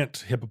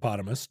giant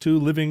hippopotamus to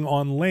living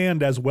on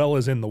land as well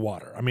as in the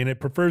water. I mean, it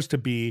prefers to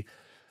be,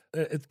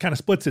 it kind of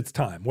splits its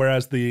time,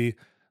 whereas the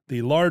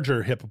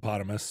larger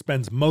hippopotamus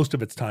spends most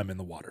of its time in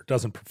the water,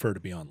 doesn't prefer to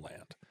be on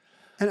land.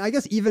 And I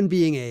guess even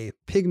being a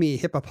pygmy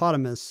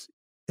hippopotamus,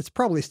 it's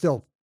probably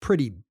still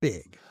pretty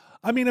big.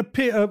 I mean,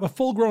 a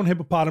full-grown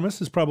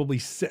hippopotamus is probably,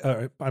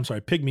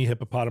 pygmy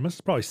hippopotamus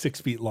is probably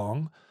 6 feet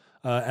long,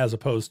 as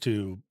opposed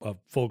to a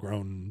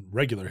full-grown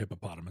regular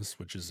hippopotamus,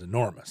 which is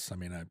enormous. I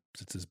mean,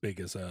 it's as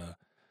big as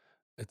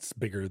it's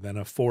bigger than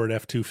a Ford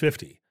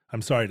F-250.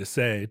 I'm sorry to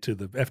say to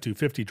the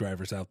F-250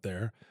 drivers out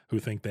there who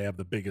think they have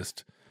the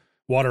biggest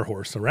water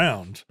horse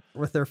around.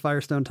 With their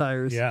Firestone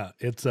tires. Yeah,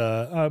 it's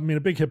a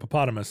big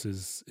hippopotamus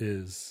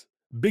is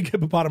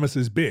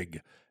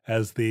big,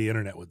 as the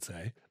internet would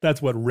say.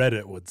 That's what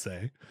Reddit would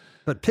say.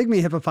 But pygmy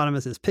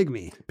hippopotamus is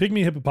pygmy.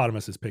 Pygmy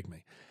hippopotamus is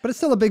pygmy. But it's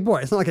still a big boy.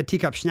 It's not like a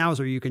teacup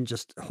schnauzer you can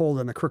just hold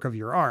in the crook of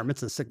your arm.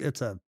 It's a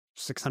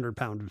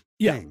 600-pound thing.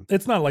 Yeah,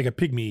 it's not like a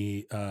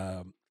pygmy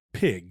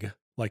pig,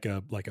 like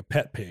a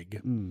pet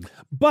pig.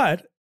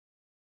 But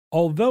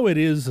although it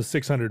is a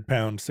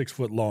 600-pound,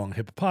 6-foot-long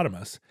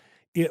hippopotamus,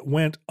 it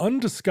went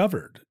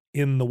undiscovered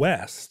in the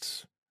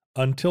West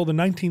until the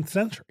 19th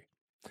century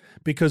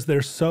because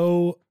they're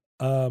so...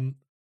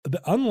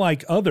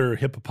 unlike other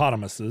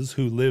hippopotamuses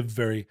who live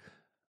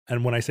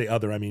and when I say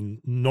other, I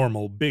mean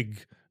normal,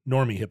 big,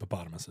 normie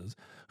hippopotamuses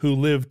who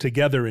live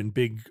together in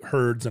big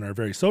herds and are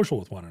very social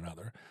with one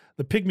another,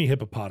 the pygmy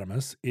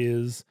hippopotamus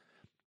is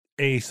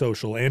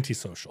asocial,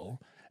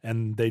 antisocial,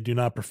 and they do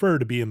not prefer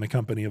to be in the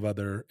company of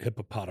other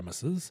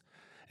hippopotamuses.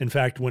 In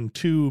fact, when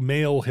two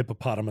male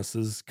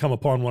hippopotamuses come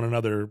upon one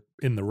another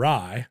in the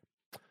rye,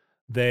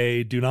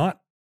 they do not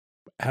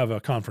have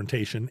a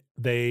confrontation.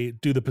 They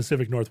do the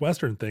Pacific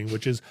Northwestern thing,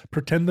 which is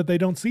pretend that they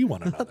don't see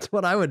one another. That's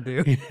what I would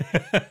do.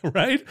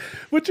 Right?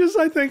 Which is,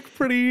 I think,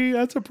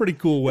 that's a pretty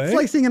cool way. It's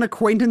like seeing an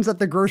acquaintance at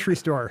the grocery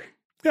store.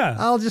 Yeah.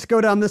 I'll just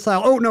go down this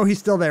aisle. Oh, no, he's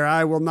still there.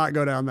 I will not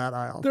go down that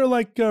aisle. They're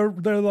like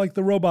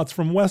the robots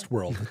from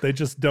Westworld. They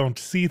just don't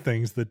see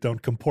things that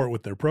don't comport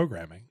with their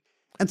programming.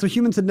 And so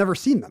humans had never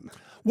seen them.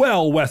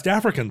 Well, West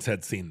Africans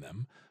had seen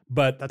them.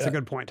 But that's a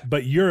good point.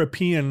 But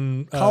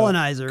European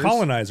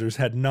colonizers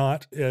had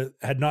not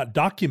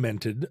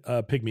documented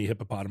pygmy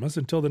hippopotamus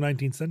until the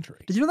 19th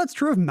century. Did you know that's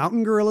true of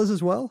mountain gorillas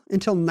as well?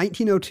 Until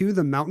 1902,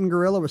 the mountain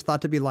gorilla was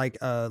thought to be like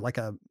a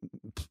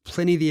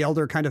Pliny the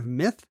Elder kind of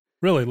myth.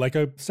 Really, like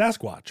a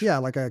Sasquatch? Yeah,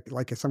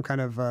 like some kind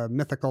of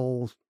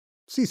mythical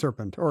sea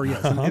serpent, or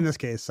yes, in this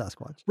case,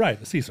 Sasquatch.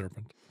 Right, a sea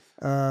serpent.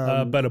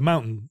 But a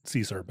mountain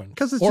sea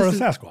serpent a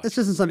Sasquatch. It's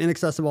just in some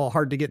inaccessible,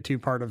 hard to get to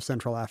part of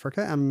Central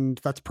Africa. And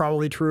that's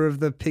probably true of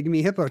the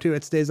pygmy hippo too.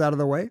 It stays out of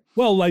the way.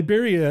 Well,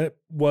 Liberia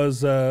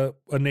was a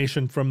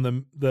nation from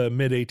the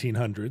mid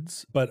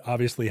 1800s, but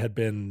obviously had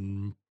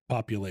been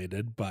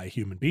populated by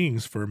human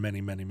beings for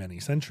many, many, many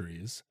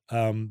centuries.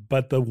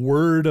 But the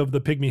word of the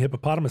pygmy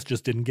hippopotamus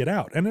just didn't get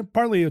out. And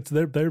partly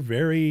they're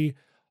very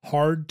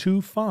hard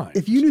to find.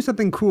 If you knew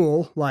something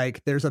cool,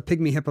 like there's a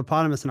pygmy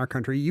hippopotamus in our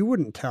country, you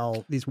wouldn't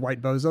tell these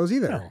white bozos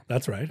either. No,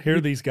 that's right.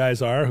 Here these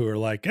guys are who are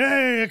like,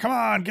 hey, come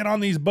on, get on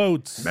these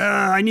boats.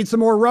 I need some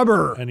more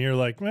rubber. And you're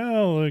like,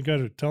 well, I got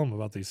to tell them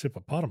about these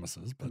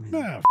hippopotamuses, but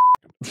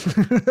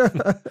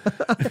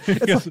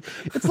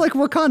it's like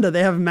Wakanda.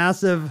 They have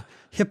massive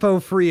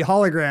hippo-free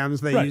holograms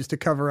they use to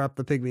cover up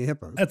the pygmy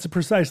hippos. That's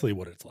precisely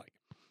what it's like.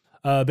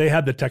 They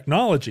had the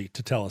technology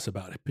to tell us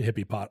about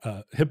pygmy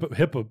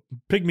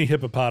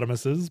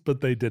hippopotamuses,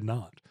 but they did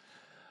not.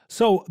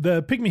 So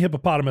the pygmy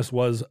hippopotamus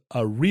was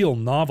a real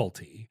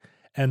novelty,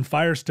 and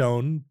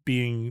Firestone,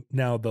 being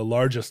now the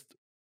largest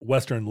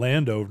Western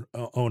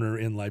landowner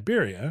in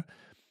Liberia,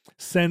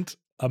 sent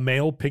a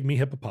male pygmy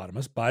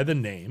hippopotamus by the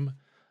name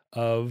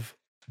of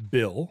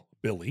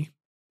Billy,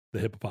 the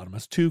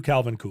hippopotamus, to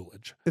Calvin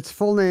Coolidge. Its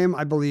full name,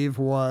 I believe,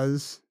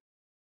 was...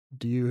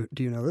 Do you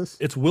know this?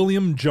 It's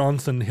William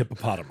Johnson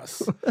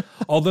hippopotamus.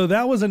 Although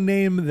that was a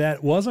name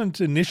that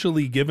wasn't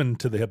initially given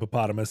to the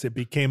hippopotamus, it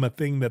became a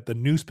thing that the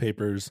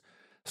newspapers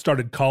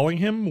started calling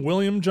him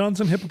William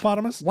Johnson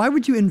hippopotamus. Why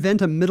would you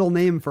invent a middle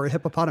name for a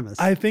hippopotamus?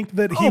 I think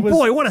that he was... Oh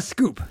boy, what a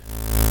scoop.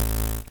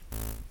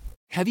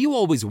 Have you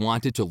always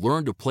wanted to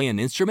learn to play an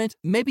instrument?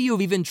 Maybe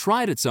you've even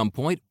tried at some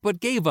point, but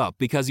gave up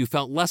because you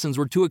felt lessons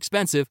were too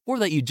expensive or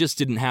that you just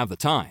didn't have the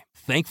time.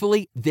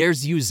 Thankfully,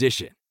 there's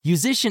Musician.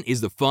 Musician is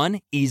the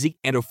fun, easy,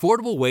 and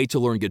affordable way to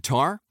learn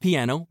guitar,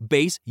 piano,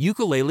 bass,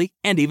 ukulele,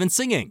 and even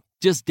singing.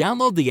 Just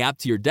download the app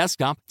to your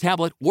desktop,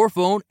 tablet, or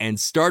phone and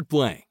start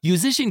playing.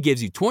 Musician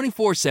gives you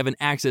 24/7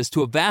 access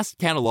to a vast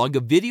catalog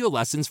of video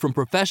lessons from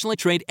professionally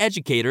trained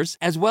educators,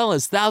 as well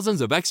as thousands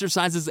of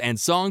exercises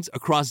and songs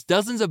across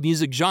dozens of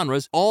music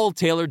genres, all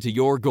tailored to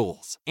your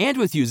goals. And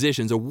with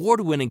Musician's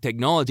award-winning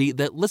technology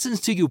that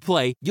listens to you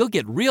play, you'll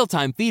get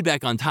real-time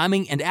feedback on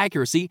timing and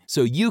accuracy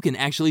so you can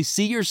actually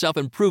see yourself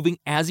improving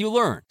as you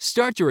learn.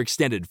 Start your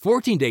extended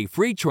 14-day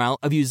free trial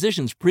of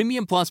Musician's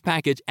Premium Plus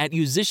package at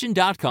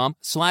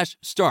musician.com/start.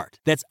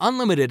 That's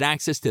unlimited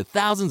access to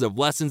thousands of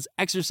lessons,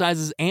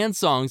 exercises, and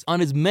songs on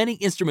as many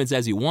instruments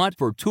as you want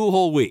for 2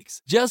 whole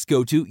weeks. Just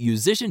go to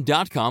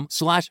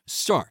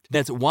musician.com/start.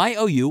 That's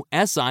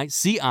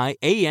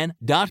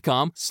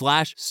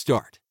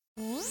YOUSICIAN.com/start.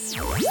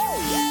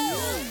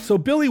 So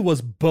Billy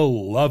was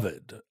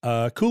beloved.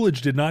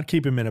 Coolidge did not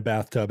keep him in a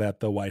bathtub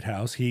at the White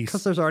House.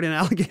 Because there's already an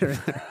alligator in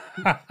there.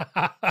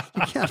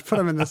 You can't put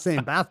him in the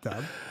same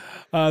bathtub.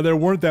 There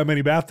weren't that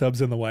many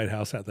bathtubs in the White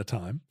House at the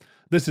time.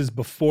 This is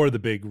before the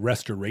big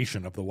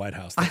restoration of the White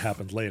House that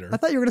happened later. I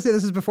thought you were going to say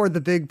this is before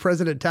the big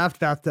President Taft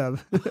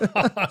bathtub.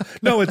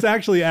 No, it's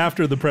actually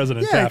after the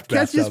President Taft bathtub.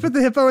 Can't you just put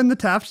the hippo in the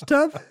Taft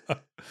tub?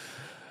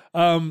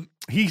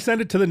 He sent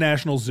it to the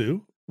National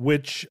Zoo,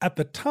 which at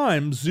the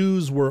time,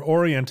 zoos were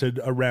oriented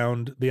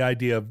around the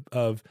idea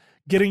of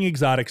getting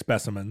exotic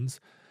specimens.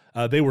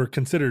 They were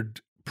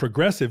considered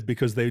progressive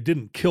because they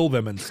didn't kill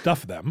them and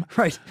stuff them.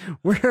 Right.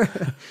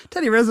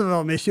 Teddy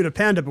Roosevelt may shoot a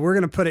panda, but we're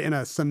going to put it in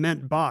a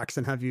cement box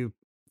and have you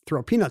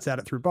throw peanuts at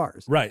it through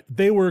bars. Right.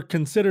 They were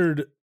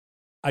considered,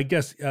 I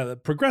guess,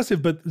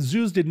 progressive, but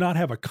zoos did not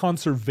have a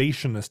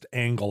conservationist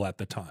angle at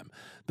the time.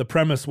 The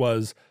premise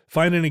was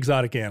find an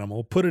exotic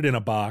animal, put it in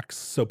a box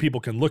so people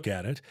can look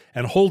at it,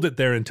 and hold it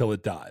there until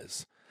it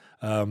dies.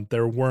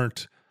 There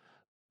weren't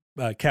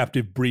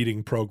captive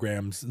breeding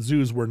programs.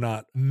 Zoos were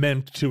not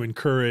meant to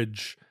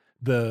encourage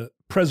the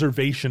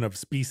preservation of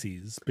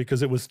species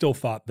because it was still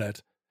thought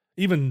that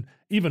even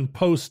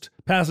post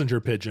passenger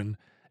pigeon,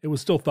 it was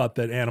still thought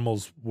that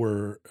animals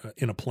were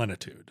in a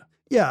plenitude.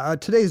 Yeah,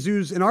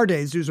 in our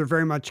day, zoos are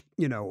very much,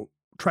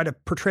 try to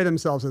portray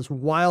themselves as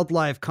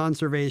wildlife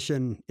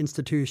conservation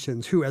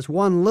institutions who, as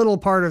one little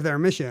part of their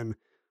mission,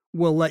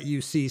 will let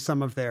you see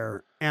some of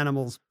their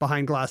animals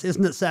behind glass.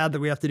 Isn't it sad that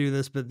we have to do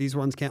this, but these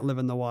ones can't live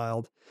in the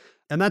wild?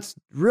 And that's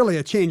really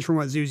a change from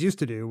what zoos used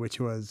to do, which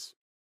was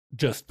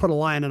just put a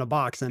lion in a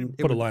box and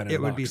it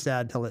would be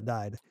sad till it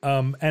died.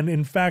 And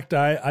in fact,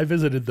 I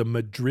visited the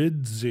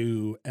Madrid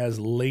Zoo as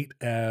late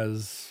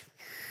as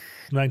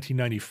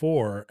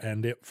 1994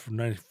 from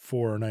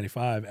 94 or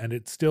 95, and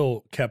it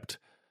still kept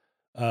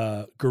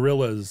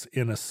gorillas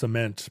in a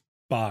cement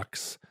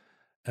box,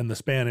 and the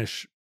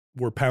Spanish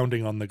were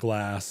pounding on the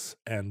glass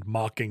and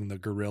mocking the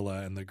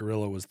gorilla, and the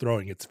gorilla was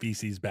throwing its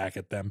feces back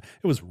at them.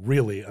 It was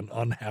really an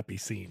unhappy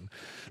scene.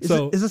 Is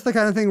this the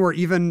kind of thing where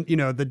even,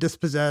 the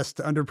dispossessed,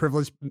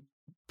 underprivileged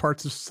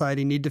parts of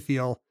society need to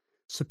feel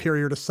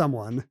superior to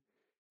someone?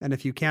 And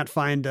if you can't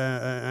find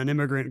an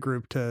immigrant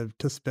group to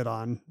spit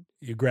on,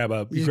 you go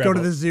to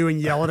the zoo and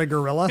yell at a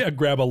gorilla? Yeah,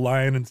 grab a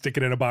lion and stick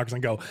it in a box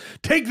and go,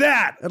 take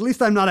that! At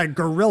least I'm not a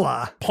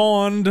gorilla.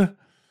 Pawned.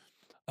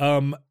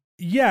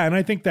 Yeah, and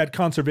I think that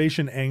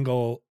conservation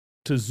angle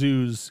to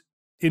zoos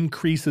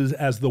increases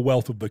as the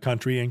wealth of the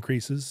country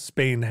increases.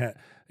 Spain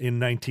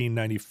in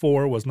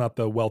 1994 was not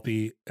the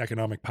wealthy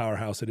economic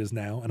powerhouse it is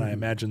now, and I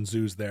imagine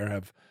zoos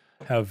there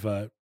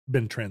have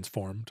been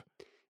transformed.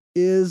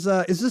 Is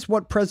this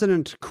what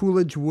President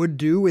Coolidge would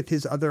do with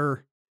his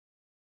other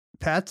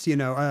pets? He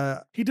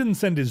didn't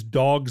send his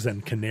dogs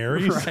and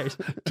canaries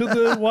to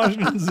the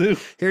Washington Zoo.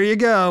 Here you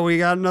go. We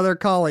got another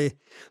collie.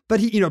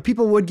 But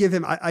people would give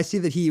him, I see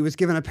that he was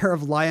given a pair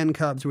of lion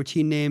cubs, which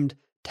he named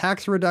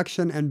Tax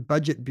Reduction and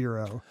Budget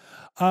Bureau.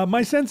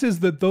 My sense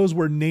is that those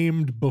were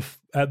named,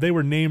 they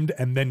were named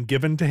and then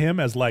given to him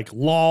as like,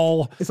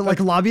 lol. Is it like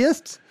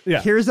lobbyists?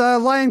 Yeah. Here's a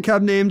lion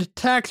cub named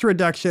Tax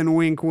Reduction,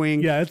 wink,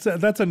 wink. Yeah,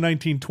 that's a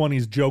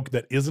 1920s joke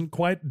that isn't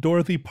quite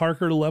Dorothy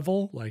Parker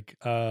level.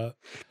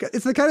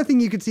 It's the kind of thing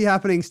you could see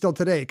happening still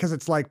today, because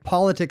it's like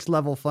politics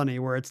level funny,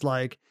 where it's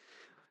like,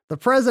 the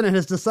president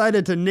has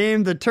decided to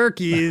name the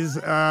turkeys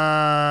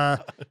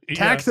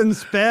tax and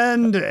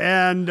spend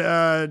and,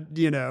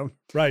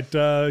 Right.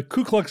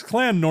 Ku Klux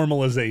Klan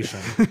normalization.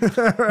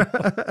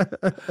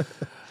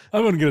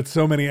 I'm going to get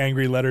so many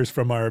angry letters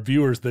from our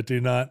viewers that do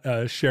not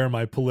share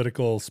my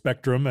political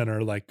spectrum and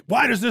are like,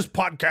 why does this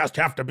podcast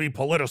have to be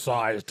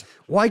politicized?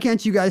 Why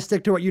can't you guys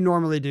stick to what you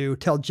normally do?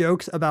 Tell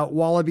jokes about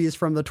wallabies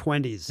from the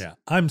 20s. Yeah,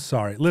 I'm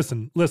sorry.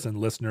 Listen,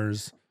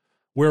 listeners.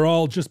 We're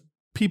all just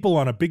people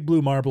on a big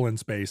blue marble in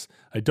space.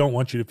 I don't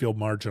want you to feel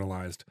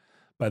marginalized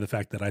by the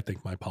fact that I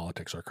think my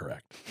politics are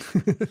correct.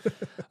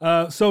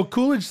 So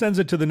Coolidge sends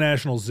it to the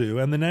National Zoo,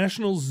 and the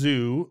National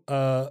Zoo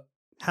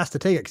has to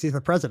take it because he's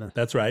the president.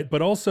 That's right.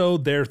 But also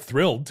they're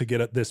thrilled to get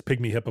at this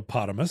pygmy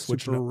hippopotamus,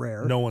 which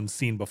rare. No one's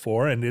seen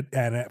before. And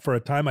for a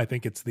time, I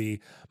think it's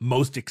the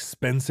most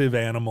expensive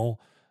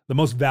animal the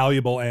most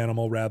valuable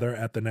animal rather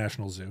at the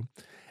National Zoo.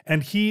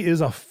 And he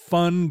is a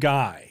fun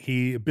guy.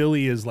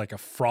 Billy is like a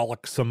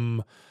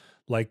frolicsome,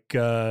 like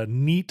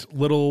neat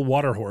little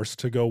water horse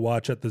to go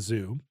watch at the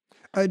zoo.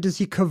 Does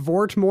he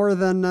cavort more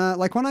than,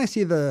 like when I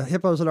see the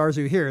hippos at our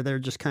zoo here, they're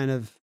just kind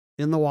of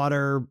in the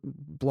water,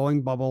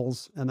 blowing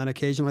bubbles, and then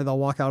occasionally they'll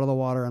walk out of the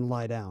water and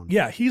lie down.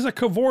 Yeah, he's a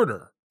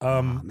cavorter. Oh,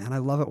 man, I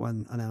love it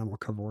when an animal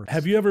cavorts.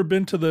 Have you ever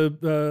been to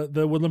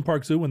the Woodland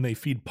Park Zoo when they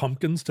feed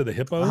pumpkins to the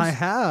hippos? I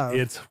have.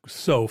 It's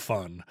so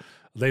fun.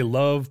 They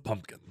love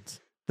pumpkins.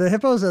 The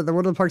hippos at the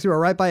Woodland Park Zoo are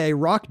right by a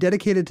rock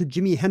dedicated to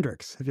Jimi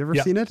Hendrix. Have you ever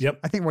seen it?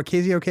 Yep. I think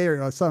KZOK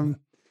or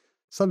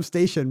some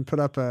station put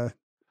up a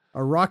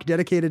rock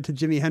dedicated to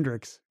Jimi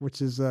Hendrix, which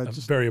is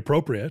just very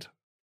appropriate.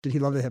 Did he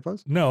love the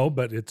hippos? No,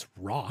 but it's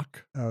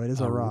rock. Oh, it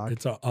is a rock.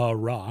 It's a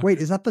rock. Wait,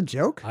 is that the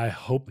joke? I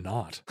hope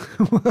not.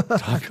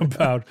 Talk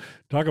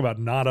about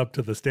not up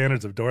to the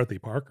standards of Dorothy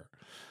Parker.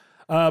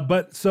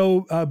 But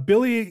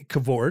Billy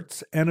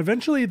cavorts, and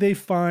eventually they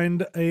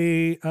find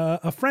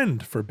a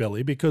friend for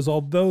Billy, because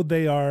although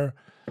they are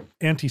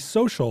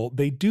antisocial,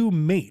 they do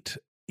mate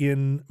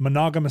in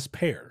monogamous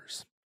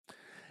pairs.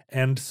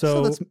 And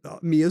so that's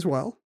me as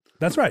well.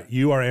 That's right.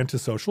 You are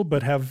antisocial,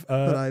 but have...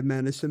 but I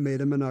managed to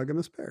mate in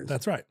monogamous pairs.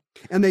 That's right.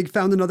 And they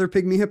found another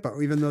pygmy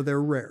hippo, even though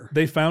they're rare.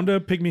 They found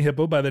a pygmy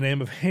hippo by the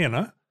name of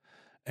Hannah,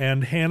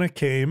 and Hannah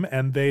came,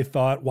 and they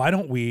thought, why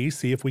don't we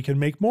see if we can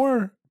make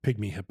more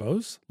pygmy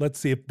hippos? Let's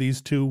see if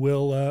these two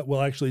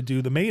will actually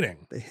do the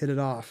mating. They hit it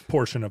off.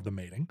 Portion of the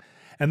mating.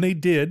 And they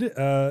did. In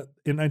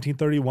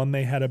 1931,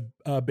 they had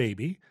a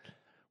baby,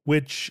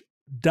 which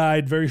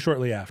died very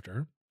shortly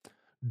after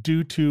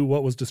due to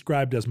what was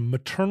described as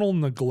maternal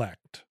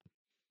neglect.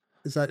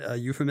 Is that a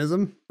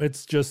euphemism?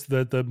 It's just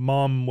that the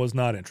mom was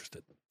not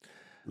interested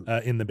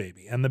in the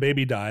baby, and the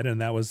baby died,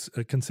 and that was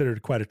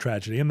considered quite a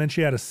tragedy. And then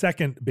she had a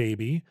second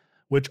baby,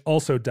 which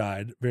also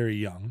died very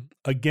young,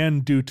 again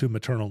due to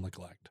maternal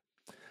neglect.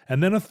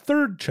 And then a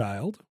third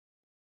child,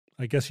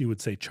 I guess you would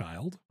say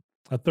child,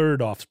 a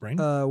third offspring.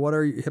 What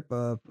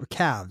are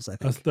calves, I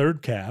think. A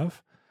third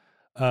calf,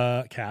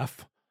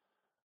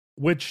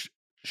 which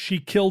she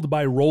killed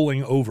by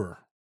rolling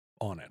over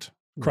on it,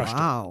 crushed it.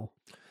 Wow.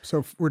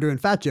 So we're doing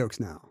fat jokes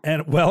now.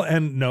 And no.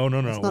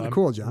 It's not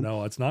cool, John.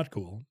 No, it's not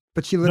cool.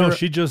 But she literally...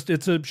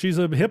 No, she's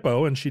a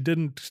hippo, and she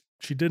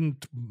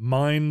didn't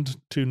mind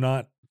to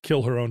not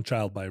kill her own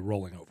child by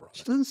rolling over on it.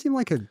 She doesn't seem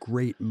like a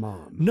great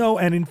mom. No,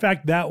 and in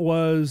fact,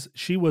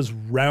 she was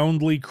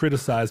roundly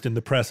criticized in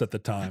the press at the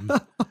time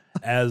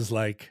as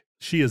like,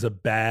 she is a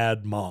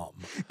bad mom.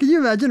 Can you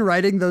imagine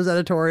writing those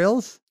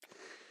editorials?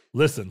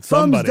 Listen,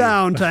 thumbs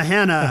down to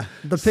Hannah,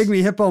 the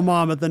pygmy hippo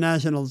mom at the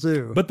National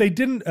Zoo. But they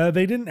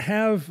didn't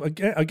have,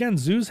 again,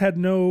 zoos had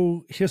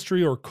no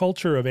history or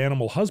culture of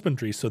animal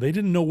husbandry, so they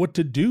didn't know what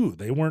to do.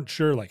 They weren't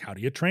sure, like, how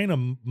do you train a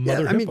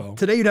mother hippo? Mean,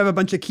 today you'd have a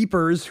bunch of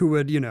keepers who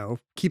would,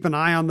 keep an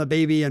eye on the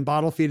baby and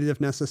bottle feed it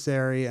if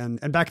necessary. And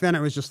back then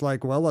it was just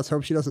like, well, let's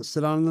hope she doesn't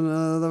sit on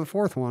the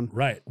fourth one.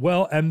 Right.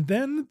 Well, and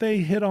then they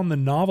hit on the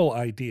novel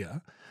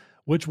idea,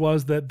 which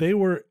was that they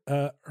were,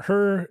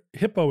 her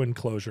hippo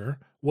enclosure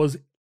was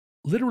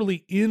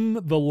literally in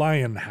the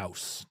lion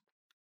house.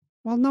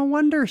 Well, no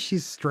wonder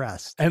she's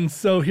stressed. And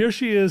so here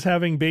she is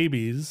having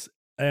babies,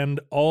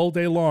 and all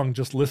day long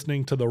just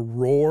listening to the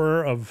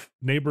roar of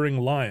neighboring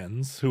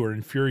lions who are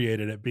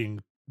infuriated at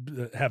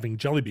having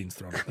jelly beans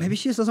thrown at them. Maybe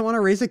she just doesn't want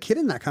to raise a kid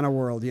in that kind of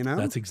world,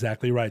 That's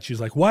exactly right.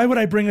 She's like, why would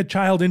I bring a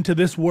child into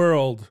this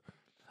world?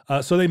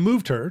 So they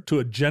moved her to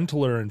a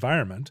gentler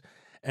environment,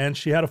 and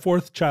she had a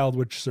fourth child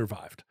which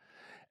survived.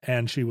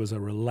 And she was a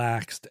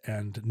relaxed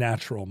and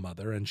natural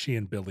mother, and she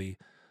and Billy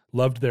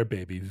loved their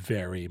baby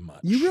very much.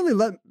 You really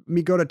let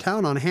me go to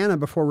town on Hannah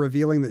before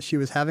revealing that she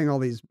was having all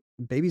these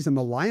babies in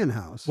the lion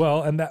house.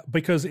 Well, and that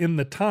because in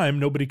the time,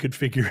 nobody could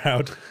figure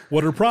out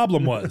what her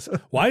problem was.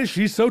 Why is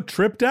she so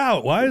tripped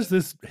out? Why is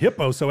this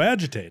hippo so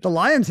agitated? The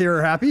lions here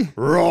are happy.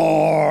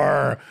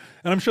 Roar!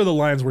 And I'm sure the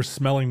lions were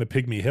smelling the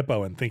pygmy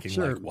hippo and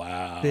thinking like,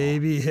 wow.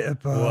 Baby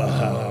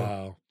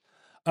hippo.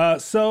 Wow.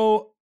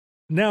 So...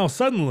 Now,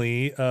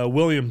 suddenly,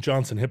 William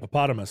Johnson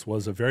hippopotamus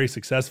was a very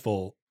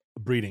successful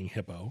breeding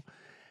hippo.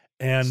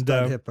 And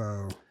Stud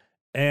hippo.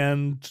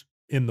 And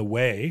in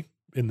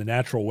the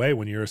natural way,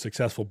 when you're a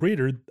successful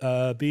breeder,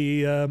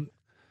 the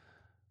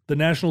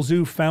National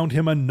Zoo found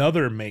him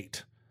another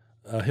mate,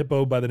 a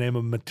hippo by the name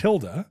of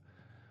Matilda,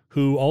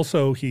 who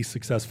also he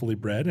successfully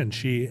bred, and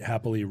she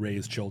happily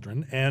raised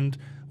children. And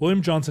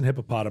William Johnson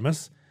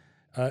hippopotamus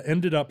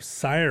ended up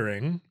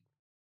siring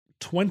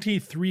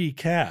 23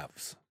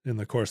 calves in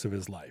the course of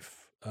his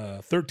life,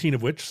 13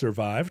 of which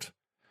survived.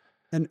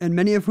 And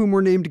many of whom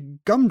were named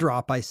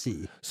Gumdrop, I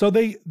see. So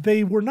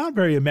they were not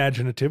very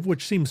imaginative,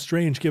 which seems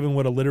strange given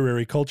what a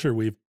literary culture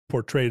we've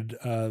portrayed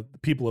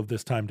people of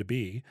this time to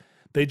be.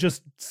 They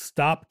just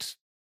stopped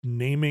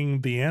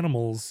naming the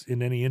animals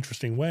in any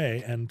interesting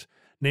way and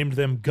named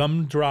them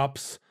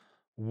Gumdrops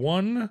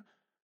 1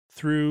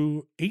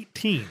 through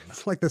 18.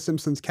 It's like the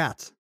Simpsons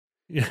cats.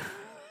 Yeah.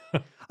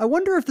 I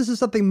wonder if this is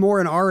something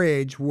more in our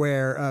age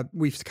where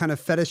we've kind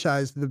of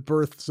fetishized the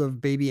births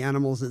of baby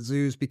animals at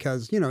zoos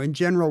because, in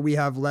general, we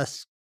have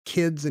less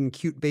kids and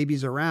cute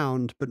babies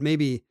around, but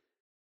maybe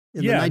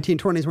in the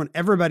 1920s when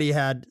everybody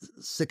had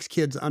 6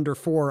 kids under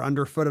 4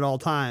 underfoot at all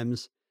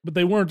times. But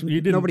they weren't,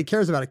 nobody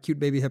cares about a cute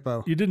baby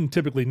hippo. You didn't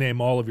typically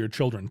name all of your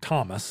children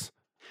Thomas.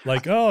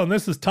 Like, and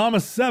this is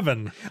Thomas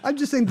 7. I'm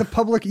just saying the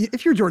public,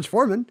 if you're George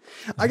Foreman,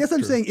 I guess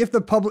I'm saying if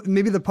the public,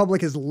 maybe the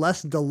public is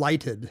less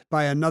delighted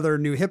by another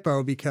new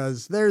hippo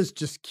because there's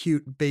just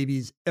cute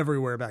babies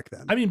everywhere back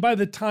then. I mean, by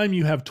the time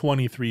you have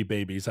 23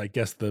 babies, I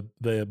guess the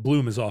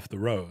bloom is off the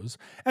rose.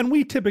 And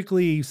we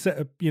typically,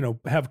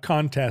 have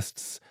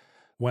contests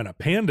when a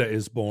panda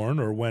is born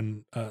or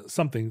when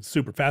something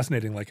super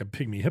fascinating like a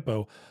pygmy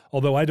hippo.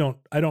 Although I don't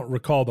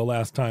recall the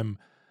last time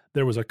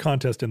there was a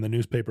contest in the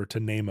newspaper to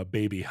name a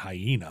baby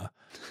hyena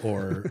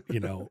or,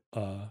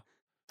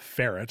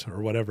 ferret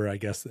or whatever I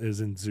guess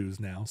is in zoos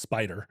now,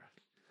 spider.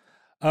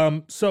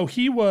 So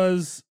he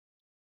was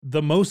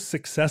the most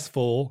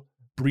successful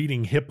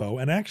breeding hippo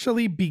and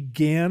actually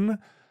began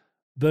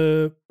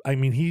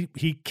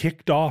he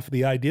kicked off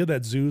the idea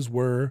that zoos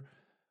were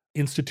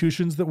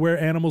institutions where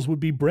animals would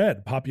be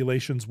bred,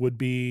 populations would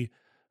be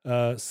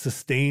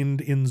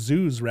sustained in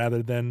zoos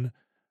rather than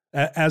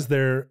as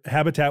their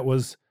habitat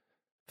was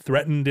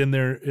threatened in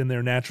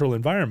their natural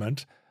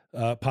environment,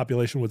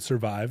 population would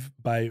survive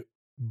by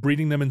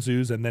breeding them in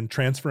zoos and then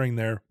transferring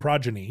their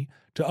progeny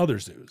to other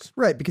zoos.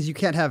 Right, because you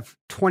can't have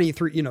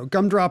 23,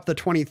 Gumdrop the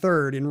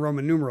 23rd in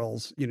Roman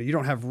numerals. You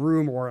don't have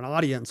room or an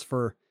audience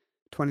for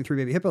 23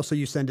 baby hippos, so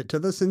you send it to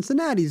the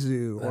Cincinnati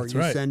Zoo or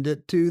send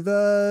it to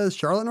the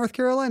Charlotte, North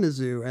Carolina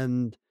Zoo,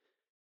 and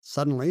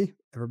suddenly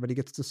everybody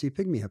gets to see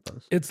pygmy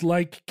hippos. It's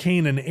like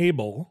Cain and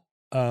Abel,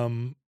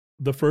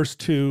 the first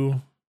 2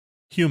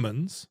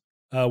 humans.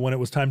 When it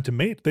was time to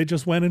mate, they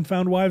just went and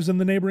found wives in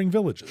the neighboring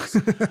villages.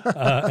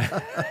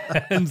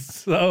 And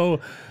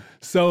so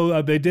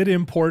they did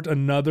import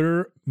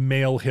another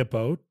male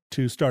hippo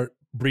to start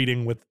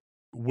breeding with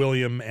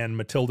William and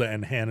Matilda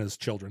and Hannah's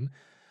children.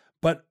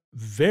 But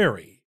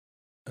very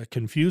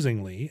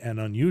confusingly and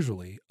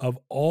unusually, of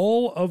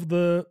all of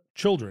the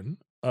children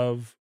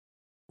of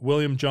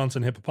William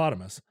Johnson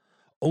hippopotamus,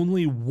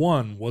 only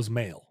 1 was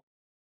male.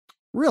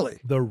 Really?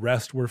 The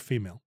rest were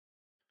female.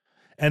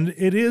 And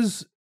it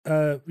is...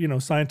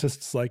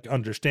 scientists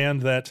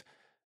understand that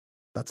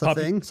that's a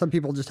thing. Some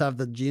people just have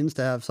the genes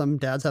to have, some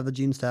dads have the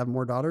genes to have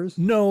more daughters.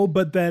 No,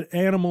 but that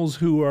animals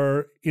who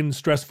are in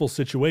stressful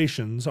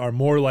situations are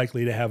more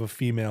likely to have a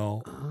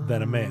female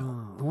than a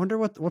male. I wonder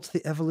what's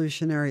the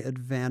evolutionary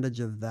advantage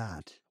of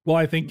that? Well,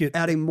 I think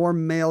adding more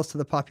males to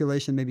the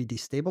population maybe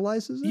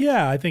destabilizes it?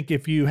 Yeah, I think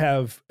if you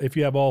have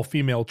all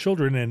female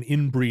children and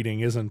inbreeding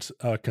isn't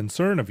a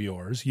concern of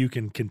yours, you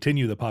can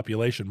continue the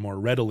population more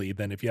readily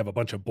than if you have a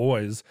bunch of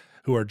boys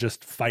who are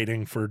just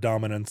fighting for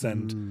dominance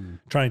and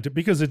trying to,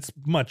 because it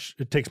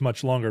takes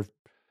much longer.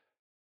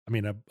 I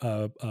mean,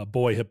 a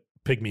boy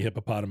pygmy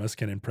hippopotamus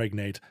can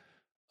impregnate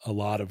a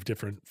lot of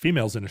different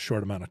females in a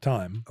short amount of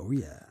time. Oh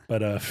yeah.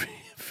 But a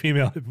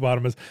female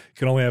hippopotamus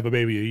can only have a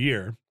baby a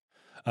year.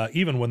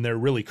 Even when they're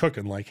really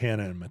cooking like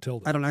Hannah and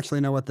Matilda. I don't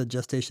actually know what the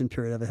gestation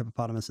period of a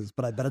hippopotamus is,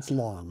 but I bet it's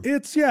long.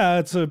 It's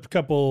a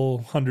couple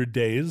 100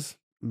 days.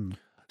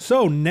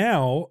 So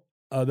now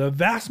the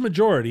vast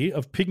majority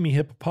of pygmy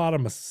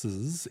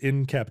hippopotamuses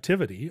in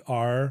captivity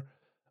are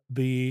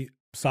the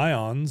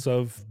scions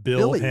of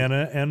Bill,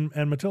 Hannah, and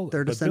Matilda.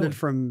 They're descended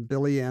from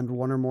Billy and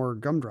 1 or more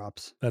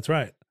gumdrops. That's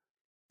right.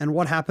 And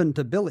what happened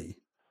to Billy?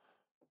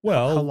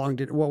 Well, how long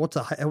what's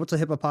a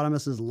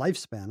hippopotamus's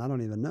lifespan? I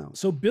don't even know.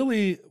 So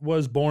Billy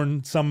was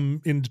born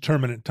some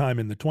indeterminate time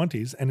in the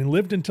 20s and he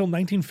lived until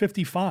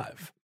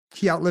 1955.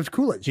 He outlived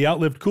Coolidge. He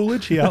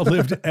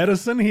outlived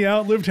Edison. He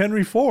outlived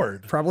Henry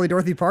Ford. Probably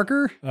Dorothy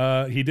Parker.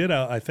 He did,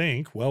 I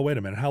think. Well, wait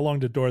a minute. How long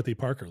did Dorothy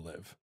Parker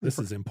live? This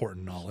is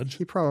important knowledge.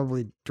 He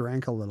probably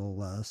drank a little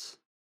less.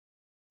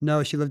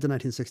 No, she lived in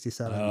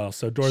 1967. Oh,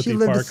 so Dorothy Parker. She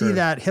lived Parker. to see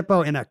that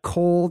hippo in a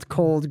cold,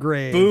 cold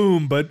grave.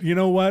 Boom. But you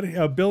know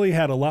what? Billy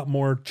had a lot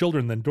more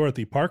children than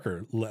Dorothy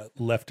Parker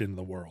left in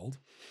the world.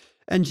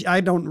 And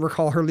I don't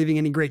recall her leaving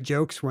any great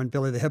jokes when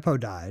Billy the hippo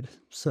died.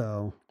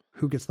 So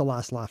who gets the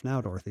last laugh now,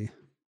 Dorothy?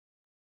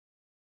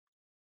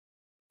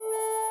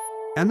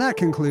 And that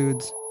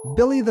concludes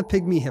Billy the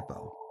Pygmy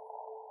Hippo.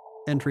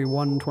 Entry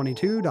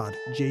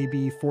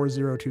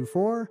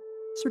 122.JB4024,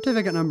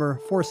 certificate number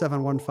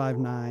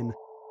 47159.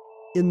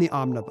 In the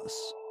omnibus.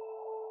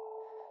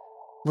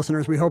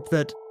 Listeners, we hope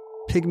that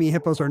pygmy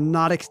hippos are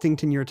not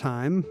extinct in your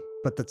time,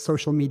 but that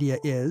social media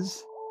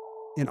is.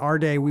 In our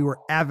day, we were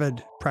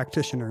avid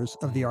practitioners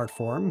of the art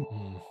form.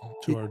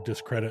 To our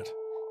discredit.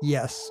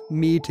 Yes,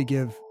 me to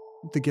give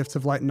the gifts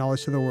of light and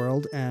knowledge to the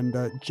world, and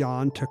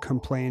John to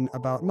complain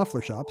about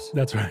muffler shops.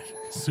 That's right.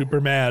 Super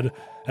mad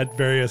at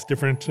various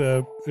different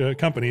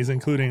companies,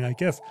 including, I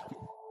guess,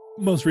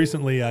 most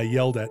recently I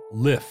yelled at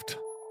Lyft.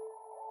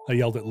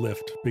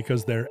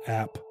 Because their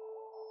app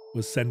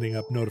was sending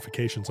up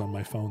notifications on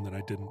my phone that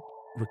I didn't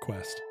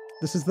request.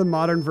 This is the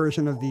modern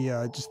version of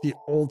the just the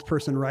old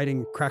person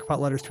writing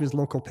crackpot letters to his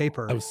local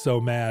paper. I was so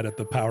mad at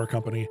the power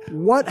company.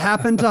 What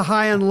happened to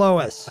High and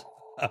Lois?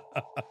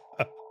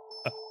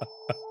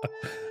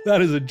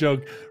 That is a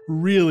joke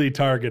really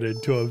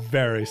targeted to a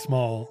very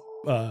small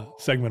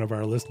segment of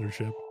our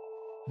listenership.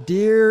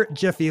 Dear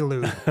Jiffy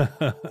Lube.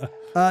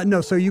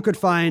 No, so you could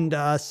find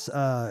us,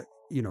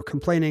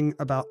 complaining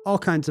about all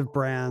kinds of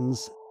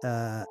brands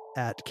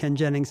at Ken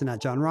Jennings and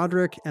at John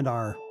Roderick, and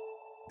our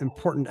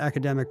important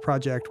academic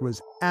project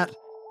was at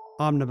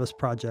Omnibus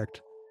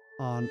Project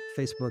on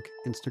Facebook,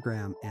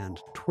 Instagram, and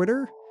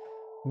Twitter.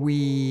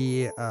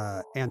 We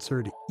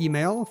answered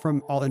email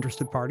from all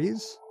interested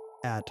parties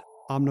at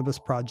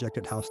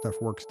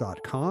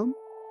omnibusproject@howstuffworks.com.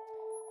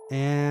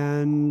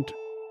 And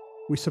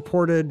we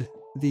supported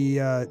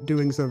the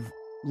doings of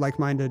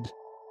like-minded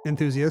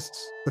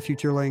enthusiasts, the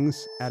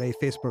Futurelings, at a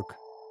Facebook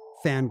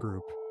fan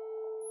group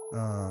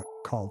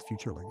called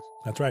Futurelings.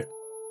 That's right.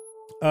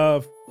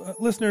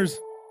 Listeners,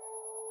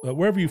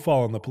 wherever you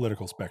fall on the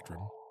political spectrum,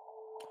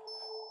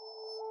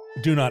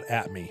 do not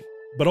at me.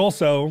 But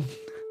also,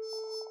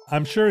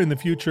 I'm sure in the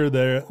future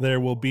there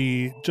will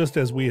be, just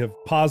as we have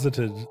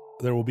posited,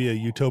 there will be a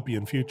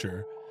utopian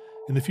future.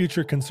 In the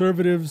future,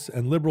 conservatives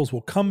and liberals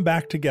will come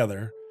back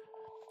together,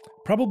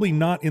 probably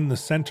not in the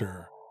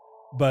center,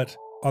 but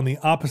on the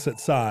opposite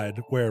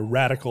side, where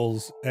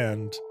radicals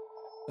and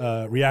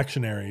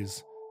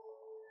reactionaries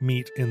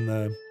meet in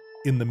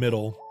the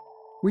middle.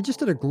 We just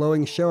did a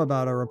glowing show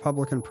about a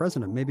Republican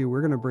president. Maybe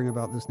we're going to bring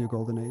about this new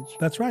golden age.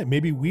 That's right.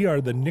 Maybe we are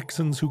the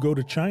Nixons who go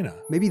to China.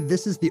 Maybe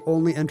this is the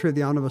only entry of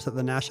the omnibus that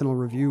the National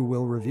Review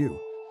will review.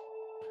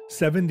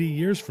 70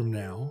 years from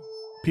now,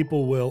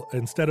 people will,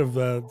 instead of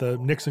the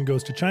Nixon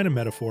goes to China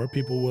metaphor,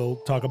 people will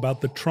talk about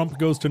the Trump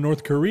goes to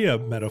North Korea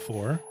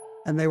metaphor.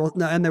 And they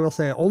will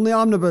say only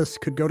omnibus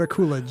could go to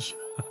Coolidge.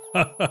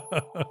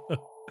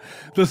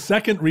 The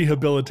second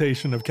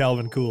rehabilitation of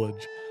Calvin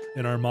Coolidge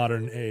in our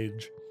modern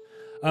age.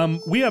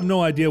 We have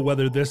no idea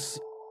whether this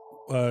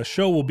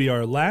show will be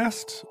our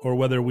last or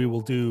whether we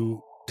will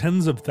do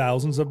tens of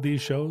thousands of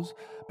these shows.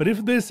 But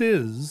if this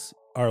is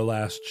our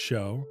last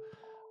show,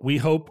 we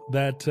hope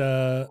that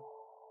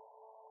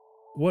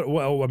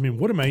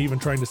what am I even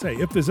trying to say?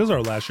 If this is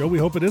our last show, we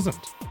hope it isn't.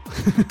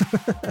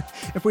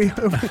 If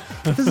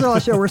this is our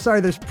last show, we're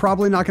sorry. There's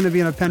probably not going to be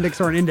an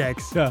appendix or an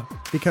index. Yeah.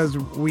 Because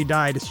we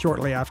died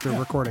shortly after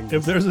recording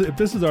this. If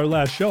this is our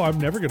last show, I'm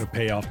never going to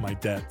pay off my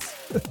debts.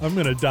 I'm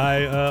going to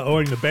die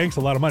owing the banks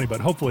a lot of money.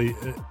 But hopefully,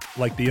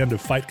 like the end of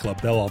Fight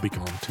Club, they'll all be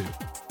gone too.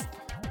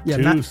 Yeah,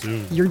 Too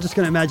soon. You're just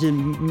going to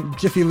imagine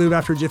Jiffy Lube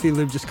after Jiffy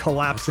Lube just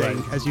collapsing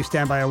right. as you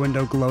stand by a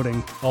window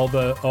gloating. All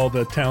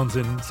the towns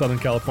in Southern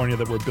California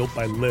that were built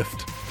by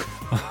Lyft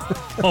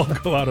all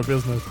go out of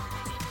business.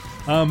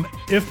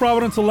 If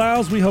Providence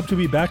allows, we hope to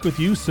be back with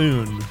you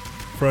soon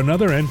for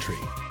another entry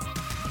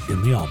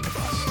in the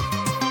Omnibus.